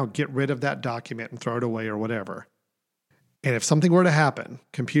can now get rid of that document and throw it away or whatever. And if something were to happen,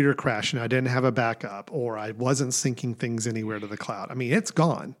 computer crash and I didn't have a backup or I wasn't syncing things anywhere to the cloud, I mean, it's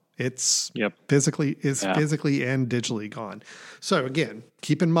gone. It's physically and digitally gone. So again,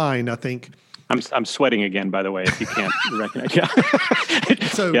 keep in mind, I think I'm sweating again, by the way, if you can't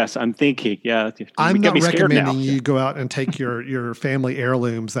recognize. So yes, I'm thinking. I'm not recommending you go out and take your family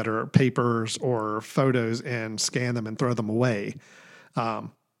heirlooms that are papers or photos and scan them and throw them away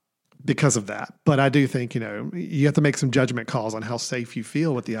because of that. But I do think, you have to make some judgment calls on how safe you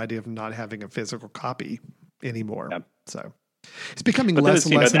feel with the idea of not having a physical copy anymore. Yep. So it's becoming less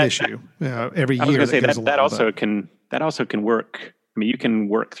and less an issue every year. I was going to say that also can work. I mean, you can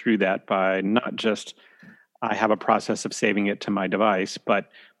work through that by not just I have a process of saving it to my device,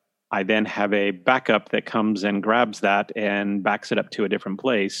 but I then have a backup that comes and grabs that and backs it up to a different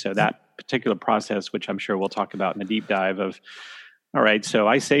place. So that particular process, which I'm sure we'll talk about in a deep dive of, all right, so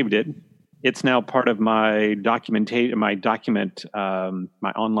I saved it. It's now part of my documentation, my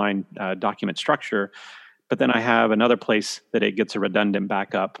online document structure. But then I have another place that it gets a redundant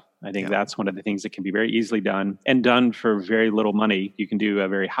backup. I think that's one of the things that can be very easily done and done for very little money. You can do a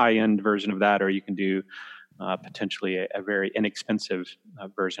very high-end version of that, or you can do potentially a very inexpensive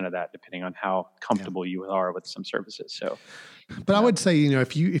version of that, depending on how comfortable you are with some services. So, but I would say,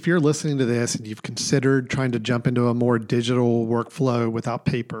 if you're listening to this and you've considered trying to jump into a more digital workflow without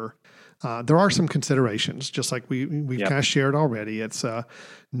paper, there are some considerations, just like we've kind of shared already. It's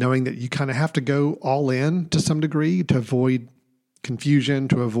knowing that you kind of have to go all in to some degree to avoid confusion,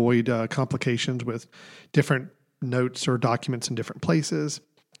 to avoid complications with different notes or documents in different places.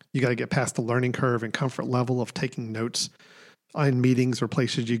 You got to get past the learning curve and comfort level of taking notes in meetings or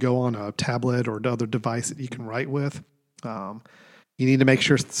places you go on a tablet or other device that you can write with. You need to make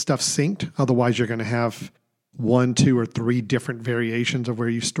sure stuff's synced. Otherwise, you're going to have 1, 2, or 3 different variations of where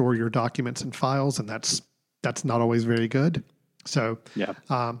you store your documents and files, and that's not always very good. So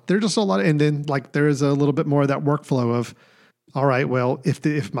there's just a lot and then there is a little bit more of that workflow of, all right, well,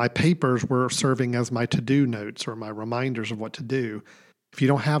 if my papers were serving as my to-do notes or my reminders of what to do, if you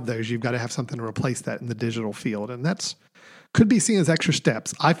don't have those, you've got to have something to replace that in the digital field. And that's could be seen as extra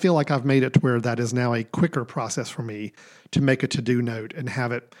steps. I feel like I've made it to where that is now a quicker process for me to make a to-do note and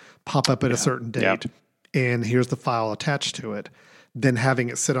have it pop up at a certain date. And here's the file attached to it, than having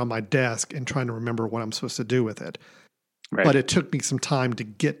it sit on my desk and trying to remember what I'm supposed to do with it. Right. But it took me some time to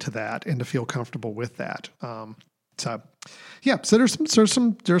get to that and to feel comfortable with that. So there's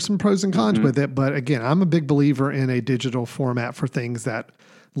some pros and cons with it. But again, I'm a big believer in a digital format for things that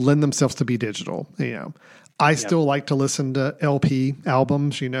lend themselves to be digital. I still like to listen to LP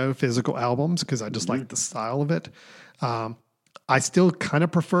albums, physical albums, because I just like the style of it. I still kind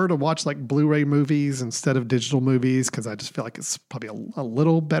of prefer to watch like Blu-ray movies instead of digital movies because I just feel like it's probably a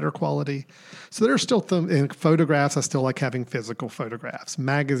little better quality. So there's still in photographs. I still like having physical photographs.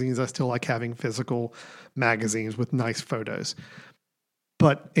 Magazines, I still like having physical magazines with nice photos.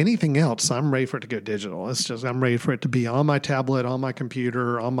 But anything else, I'm ready for it to go digital. It's just I'm ready for it to be on my tablet, on my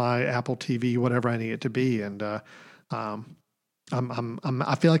computer, on my Apple TV, whatever I need it to be. And I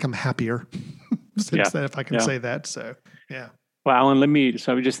feel like I'm happier since then, if I can say that. So yeah. Well, Alan,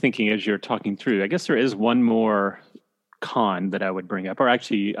 so I was just thinking as you're talking through, I guess there is one more con that I would bring up, or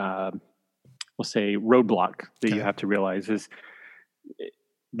actually, we'll say roadblock that you have to realize is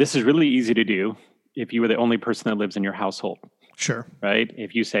this is really easy to do if you were the only person that lives in your household. Sure. Right?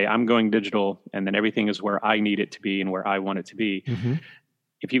 If you say, I'm going digital, and then everything is where I need it to be and where I want it to be. Mm-hmm.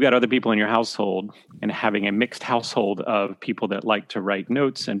 If you've got other people in your household and having a mixed household of people that like to write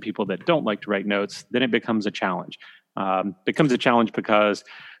notes and people that don't like to write notes, then it becomes a challenge. Becomes a challenge because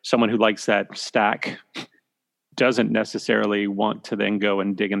someone who likes that stack doesn't necessarily want to then go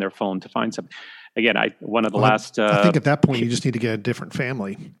and dig in their phone to find something. Again, I think at that point you just need to get a different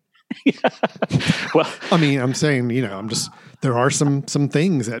family. Well, I mean, I'm saying, there are some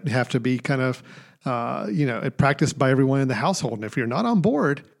things that have to be kind of, practiced by everyone in the household. And if you're not on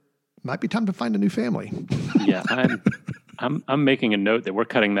board, it might be time to find a new family. Yeah, I'm making a note that we're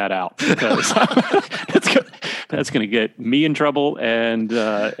cutting that out because that's going to get me in trouble. And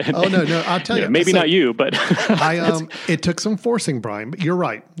no, I'll tell you, maybe not you, but it took some forcing, Brian. But you're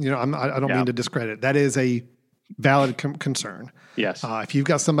right. I don't mean to discredit. That is a valid concern. Yes. If you've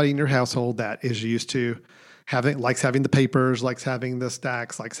got somebody in your household that is used to likes having the papers, likes having the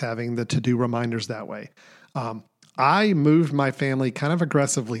stacks, likes having the to-do reminders that way. I moved my family kind of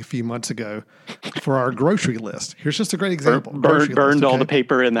aggressively a few months ago for our grocery list. Here's just a great example. Burned all the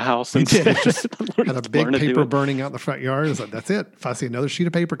paper in the house. And had a big paper burning out in the front yard. It's like, that's it. If I see another sheet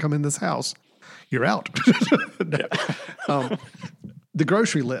of paper come in this house, you're out. The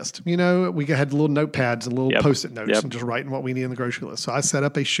grocery list, we had little notepads and little Post-it notes and just writing what we need in the grocery list. So I set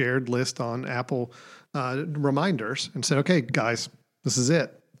up a shared list on Apple reminders and said, okay, guys, this is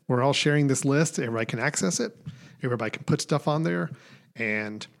it. We're all sharing this list. Everybody can access it. Everybody can put stuff on there.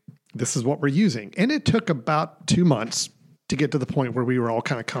 And this is what we're using. And it took about 2 months to get to the point where we were all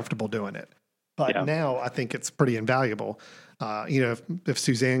kind of comfortable doing it. But now I think it's pretty invaluable. If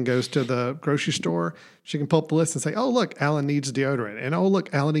Suzanne goes to the grocery store, she can pull up the list and say, oh, look, Alan needs deodorant. And oh,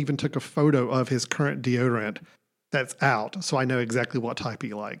 look, Alan even took a photo of his current deodorant that's out. So I know exactly what type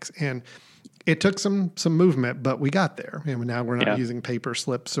he likes. And it took some movement, but we got there. And now we're not using paper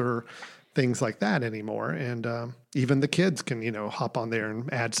slips or things like that anymore. And even the kids can, hop on there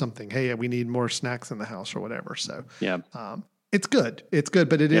and add something. Hey, we need more snacks in the house or whatever. So it's good. It's good,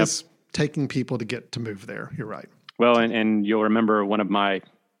 but it is taking people to get to move there. You're right. Well, and you'll remember one of my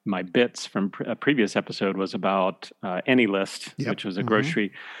bits from a previous episode was about AnyList, which was a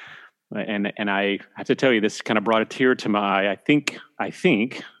grocery. And I have to tell you, this kind of brought a tear to my eye. I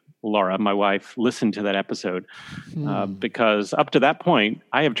think Laura, my wife, listened to that episode because up to that point,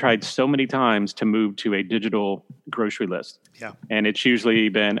 I have tried so many times to move to a digital grocery list. Yeah. And it's usually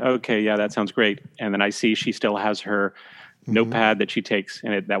been, okay, yeah, that sounds great. And then I see she still has her notepad that she takes,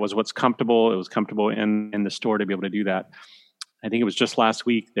 and that was what's comfortable. It was comfortable in the store to be able to do that. I think it was just last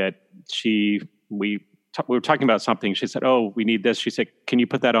week that we were talking about something. She said, "Oh, we need this." She said, "Can you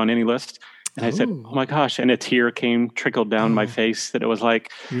put that on AnyList?" And I said, "Oh my gosh!" And a tear trickled down my face. That it was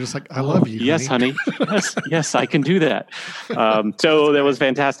like, you're just like, "I love you." Yes, honey. yes, I can do that. So that was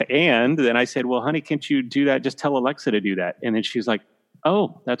fantastic. And then I said, "Well, honey, can't you do that? Just tell Alexa to do that." And then she was like,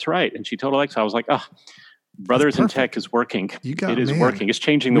 "Oh, that's right." And she told Alexa. I was like, "Oh." Brothers in Tech is working. It is working. It's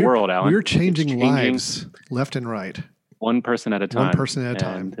changing the world, Alan. We're changing lives left and right. One person at a time. One person at a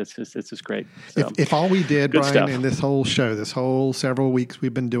time. This is great. So, if all we did, Brian, in this whole show, this whole several weeks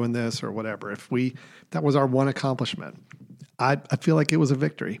we've been doing this or whatever, that was our one accomplishment, I feel like it was a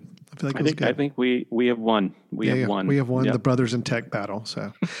victory. I feel like it was good. I think we have won. We have won. We have won the Brothers in Tech battle.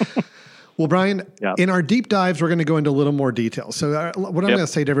 So. Well, Brian, in our deep dives, we're going to go into a little more detail. So what I'm going to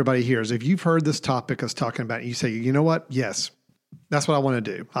say to everybody here is if you've heard this topic us talking about it, you say, you know what? Yes, that's what I want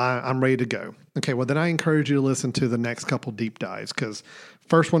to do. I'm ready to go. Okay, well, then I encourage you to listen to the next couple deep dives because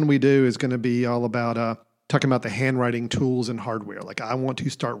first one we do is going to be all about talking about the handwriting tools and hardware. Like I want to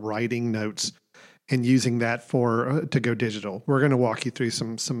start writing notes and using that to go digital. We're going to walk you through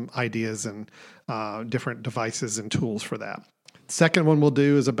some ideas and different devices and tools for that. Second one we'll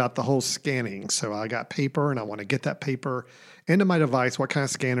do is about the whole scanning. So I got paper and I want to get that paper into my device. What kind of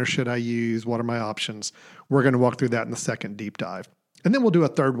scanner should I use? What are my options? We're going to walk through that in the second deep dive. And then we'll do a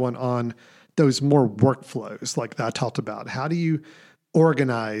third one on those more workflows like that I talked about. How do you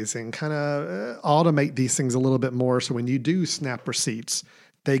organize and kind of automate these things a little bit more so when you do snap receipts,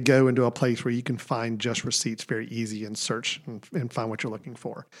 they go into a place where you can find just receipts very easy and search and find what you're looking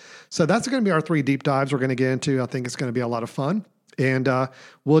for. So that's going to be our 3 deep dives we're going to get into. I think it's going to be a lot of fun, and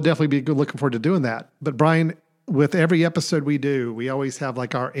we'll definitely be looking forward to doing that. But Brian, with every episode we do, we always have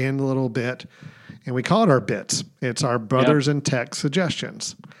like our end little bit, and we call it our bits. It's our Brothers in Tech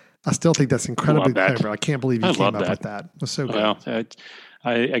suggestions. I still think that's incredibly clever. I can't believe you came up with that. That's so good. Well,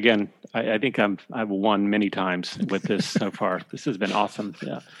 I think I've won many times with this so far. This has been awesome.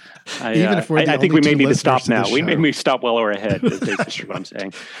 Yeah. I think we may need to stop now. We may stop well over ahead. Is basically what I'm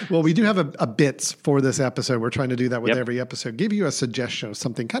saying. Well, we do have a bits for this episode. We're trying to do that with every episode. Give you a suggestion of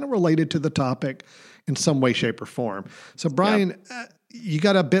something kind of related to the topic in some way, shape, or form. So, Brian, you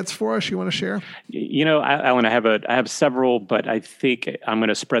got a bits for us you want to share? You know, Alan, I have several, but I think I'm going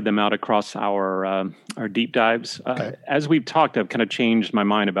to spread them out across our deep dives. Okay. As we've talked, I've kind of changed my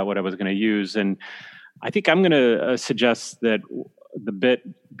mind about what I was going to use, and I think I'm going to suggest that the bit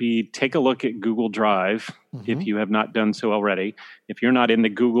be take a look at Google Drive if you have not done so already. If you're not in the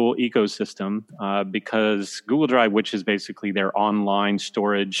Google ecosystem, because Google Drive, which is basically their online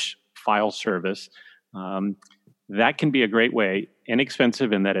storage file service, that can be a great way,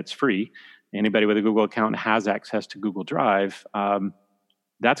 inexpensive in that it's free. Anybody with a Google account has access to Google Drive.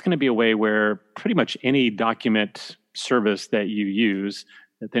 That's going to be a way where pretty much any document service that you use,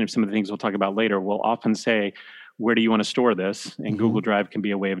 then some of the things we'll talk about later, will often say, where do you want to store this? And Google Drive can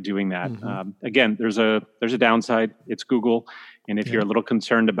be a way of doing that. Again, there's a downside. It's Google. And if you're a little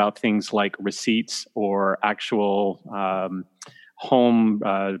concerned about things like receipts or actual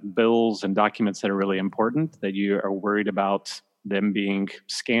home bills and documents that are really important, that you are worried about them being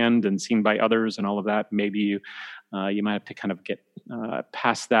scanned and seen by others and all of that, maybe you might have to kind of get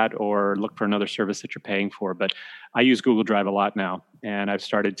past that or look for another service that you're paying for. But I use Google Drive a lot now, and I've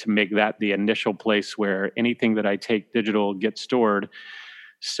started to make that the initial place where anything that I take digital gets stored,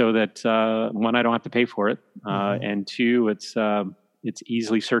 so that one, I don't have to pay for it, and two, it's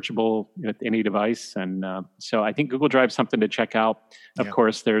easily searchable with any device. And so I think Google Drive is something to check out. Of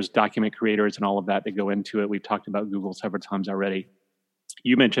course, there's document creators and all of that go into it. We've talked about Google several times already.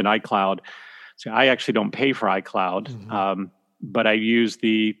 You mentioned iCloud. So I actually don't pay for iCloud, but I use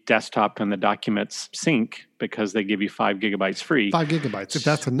the desktop and the documents sync because they give you 5 gigabytes free. 5 gigabytes. If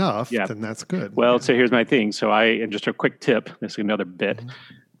that's enough, then that's good. Well, so here's my thing. So and just a quick tip, this is another bit,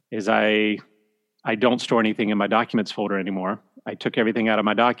 is I don't store anything in my documents folder anymore. I took everything out of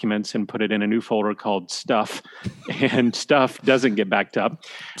my documents and put it in a new folder called Stuff, and Stuff doesn't get backed up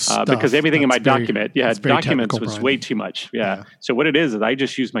because everything in my documents was way too much. Yeah. So what it is I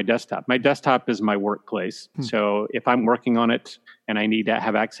just use my desktop. My desktop is my workplace. So if I'm working on it and I need to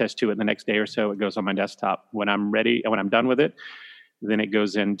have access to it the next day or so, it goes on my desktop. When I'm ready and when I'm done with it, then it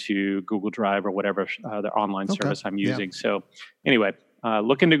goes into Google Drive or whatever the online service I'm using. So anyway,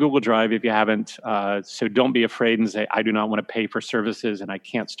 look into Google Drive if you haven't. So don't be afraid and say, I do not want to pay for services and I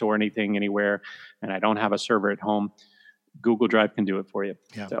can't store anything anywhere and I don't have a server at home. Google Drive can do it for you.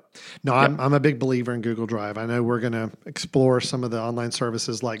 Yeah. So, I'm a big believer in Google Drive. I know we're going to explore some of the online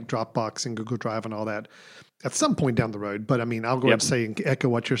services like Dropbox and Google Drive and all that at some point down the road. But I mean, I'll go ahead and say and echo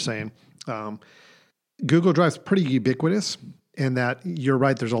what you're saying. Google Drive is pretty ubiquitous in that you're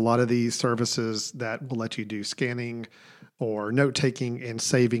right. There's a lot of these services that will let you do scanning or note-taking and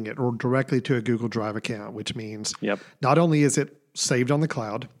saving it or directly to a Google Drive account, which means not only is it saved on the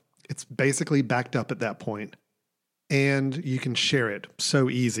cloud, it's basically backed up at that point, and you can share it so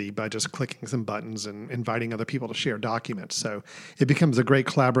easy by just clicking some buttons and inviting other people to share documents. So it becomes a great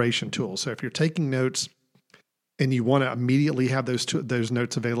collaboration tool. So if you're taking notes and you want to immediately have those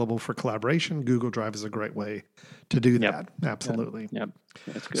notes available for collaboration, Google Drive is a great way to do that. Absolutely. Yep.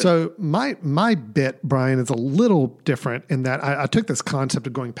 That's good. So my bit, Brian, is a little different in that I took this concept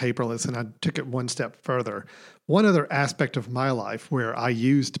of going paperless and I took it one step further. One other aspect of my life where I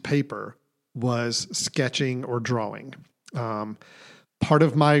used paper was sketching or drawing. Part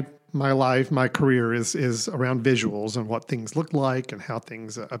of my life, my career is around visuals and what things look like and how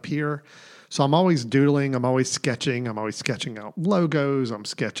things appear. So I'm always doodling, I'm always sketching out logos, I'm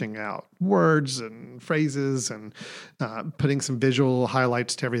sketching out words and phrases and putting some visual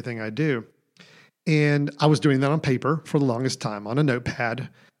highlights to everything I do. And I was doing that on paper for the longest time on a notepad.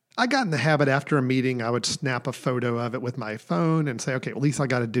 I got in the habit after a meeting, I would snap a photo of it with my phone and say, okay, at least I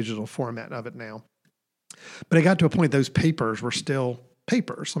got a digital format of it now. But I got to a point those papers were still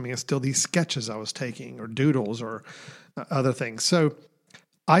papers. I mean, it's still these sketches I was taking or doodles or other things. So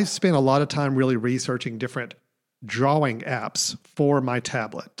I spent a lot of time really researching different drawing apps for my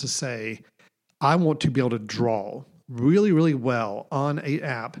tablet to say, I want to be able to draw really, really well on an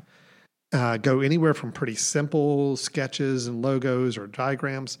app, go anywhere from pretty simple sketches and logos or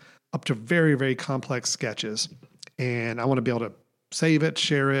diagrams up to very, very complex sketches. And I want to be able to save it,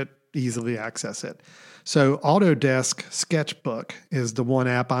 share it, easily access it. So Autodesk Sketchbook is the one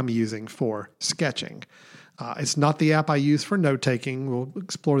app I'm using for sketching. It's not the app I use for note-taking. We'll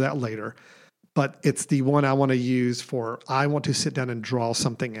explore that later. But it's the one I want to use for, I want to sit down and draw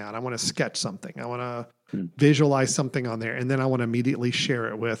something out. I want to sketch something. I want to visualize something on there. And then I want to immediately share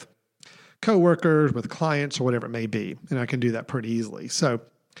it with coworkers, with clients, or whatever it may be. And I can do that pretty easily. So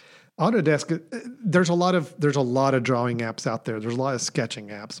Autodesk, there's a lot of drawing apps out there. There's a lot of sketching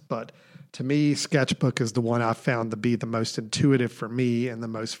apps. But to me, Sketchbook is the one I found to be the most intuitive for me and the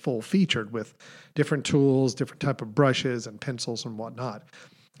most full-featured with different tools, different type of brushes and pencils and whatnot.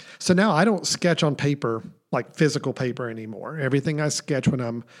 So now I don't sketch on paper, like physical paper anymore. Everything I sketch when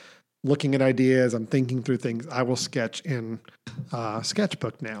I'm looking at ideas, I'm thinking through things, I will sketch in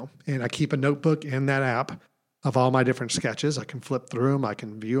Sketchbook now. And I keep a notebook in that app of all my different sketches. I can flip through them. I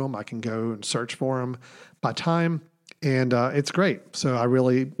can view them. I can go and search for them by time. And it's great. So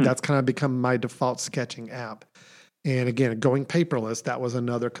that's kind of become my default sketching app. And again, going paperless, that was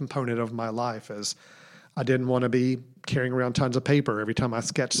another component of my life, as I didn't want to be carrying around tons of paper every time I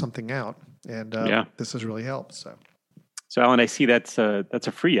sketch something out. And this has really helped. So Alan, I see that's a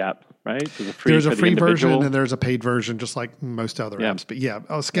free app, right? There's a free version and there's a paid version, just like most other apps. But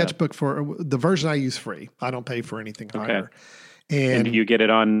Sketchbook for the version I use free. I don't pay for anything higher. And do you get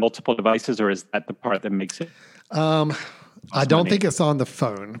it on multiple devices, or is that the part that makes it? I don't think it's on the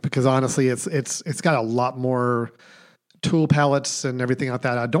phone, because honestly, it's got a lot more tool palettes and everything like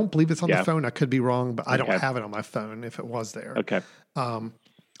that. I don't believe it's on the phone. I could be wrong, but I don't have it on my phone if it was there. Okay.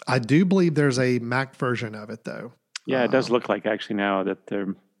 I do believe there's a Mac version of it, though. Yeah, it does look like actually now that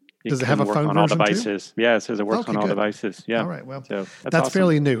they're. Does it have a phone version all devices? Too? Yeah, it says it works on all devices. Yeah. All right. Well, so that's awesome.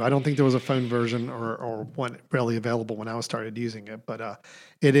 fairly new. I don't think there was a phone version or one really available when I started using it, but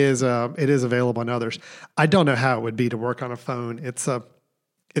it is available on others. I don't know how it would be to work on a phone. It's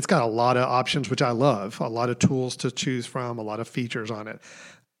got a lot of options, which I love. A lot of tools to choose from. A lot of features on it.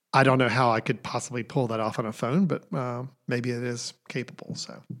 I don't know how I could possibly pull that off on a phone, but maybe it is capable.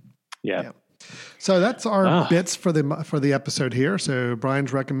 So yeah. So that's our bits for the episode here. So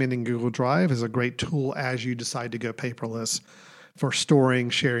Brian's recommending Google Drive is a great tool as you decide to go paperless for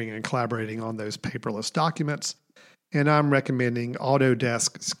storing, sharing, and collaborating on those paperless documents. And I'm recommending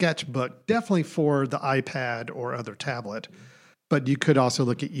Autodesk Sketchbook, definitely for the iPad or other tablet, but you could also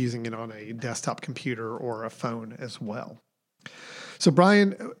look at using it on a desktop computer or a phone as well. So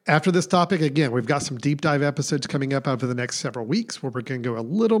Brian, after this topic, again, we've got some deep dive episodes coming up over the next several weeks where we're going to go a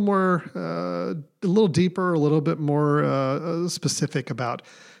little more, a little deeper, a little bit more specific about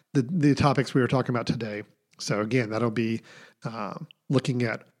the topics we were talking about today. So again, that'll be looking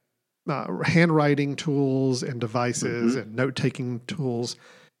at handwriting tools and devices and note-taking tools.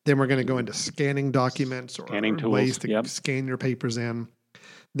 Then we're going to go into scanning documents or ways to scan your papers in.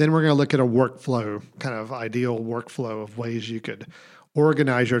 Then we're going to look at a workflow, kind of ideal workflow of ways you could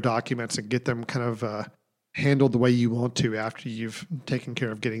organize your documents and get them kind of handled the way you want to after you've taken care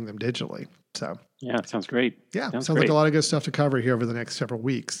of getting them digitally. So yeah, it sounds great. Yeah, sounds like a lot of good stuff to cover here over the next several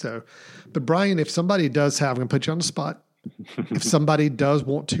weeks. So, but Brian, if somebody does have, I'm going to put you on the spot. If somebody does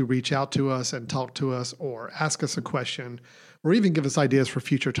want to reach out to us and talk to us or ask us a question or even give us ideas for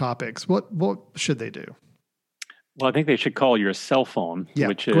future topics, what should they do? Well, I think they should call your cell phone. Yeah,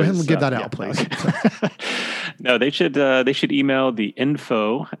 which go ahead and give that out, please. No, they should email the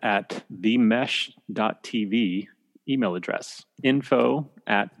info@themesh.tv email address,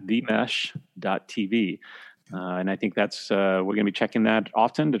 info@themesh.tv. And I think that's we're going to be checking that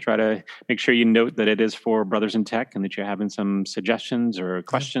often to try to make sure you note that it is for Brothers in Tech and that you're having some suggestions or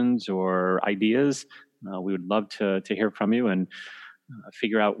questions or ideas. We would love to hear from you and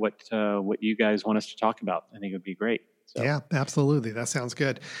figure out what you guys want us to talk about. I think it would be great. So. Yeah, absolutely. That sounds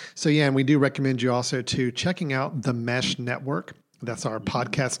good. So yeah, and we do recommend you also to checking out the Mesh Network. That's our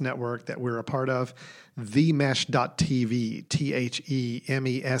podcast network that we're a part of. Themesh.tv, TheMesh.tv.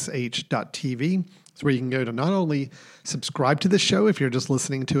 It's where you can go to not only subscribe to the show if you're just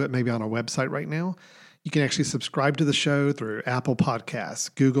listening to it maybe on our website right now, you can actually subscribe to the show through Apple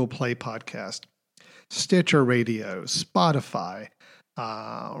Podcasts, Google Play Podcast, Stitcher Radio, Spotify,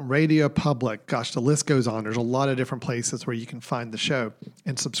 Radio Public. Gosh, the list goes on. There's a lot of different places where you can find the show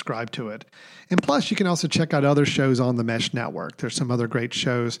and subscribe to it. And plus, you can also check out other shows on the Mesh Network. There's some other great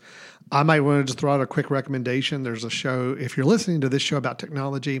shows. I might want to just throw out a quick recommendation. There's a show, if you're listening to this show about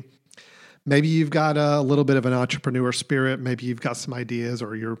technology, maybe you've got a little bit of an entrepreneur spirit. Maybe you've got some ideas,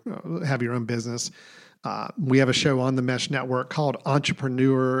 or you have your own business. We have a show on the Mesh Network called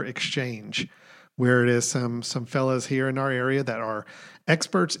Entrepreneur Exchange, where it is some fellas here in our area that are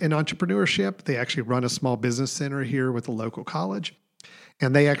experts in entrepreneurship. They actually run a small business center here with a local college.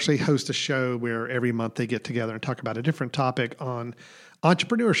 And they actually host a show where every month they get together and talk about a different topic on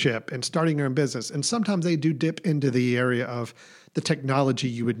entrepreneurship and starting your own business. And sometimes they do dip into the area of the technology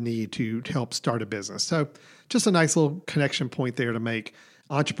you would need to help start a business. So just a nice little connection point there to make.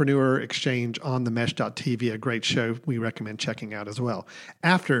 Entrepreneur Exchange on the Mesh.tv, a great show we recommend checking out as well.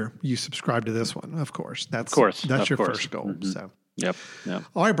 After you subscribe to this one, of course. That's your first goal. Mm-hmm. So. Yep.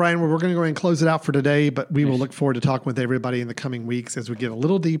 All right, Brian, well, we're going to go ahead and close it out for today, but we will look forward to talking with everybody in the coming weeks as we get a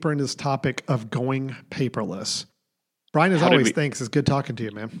little deeper into this topic of going paperless. Brian, as always, thanks. It's good talking to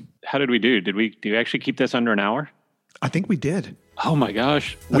you, man. How did we do? Do we actually keep this under an hour? I think we did. Oh my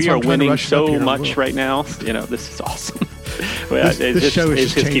gosh. We are winning so much right now. This is awesome. This show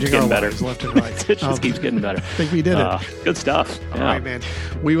is just changing our lives left and right. It just keeps getting better. I think we did it. Good stuff. All right, man.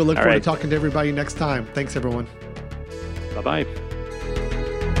 We will look forward to talking to everybody next time. Thanks, everyone. Bye-bye.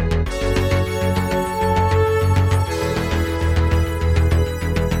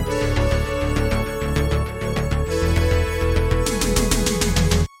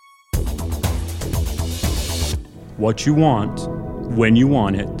 What you want, when you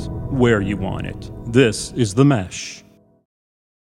want it, where you want it. This is The Mesh.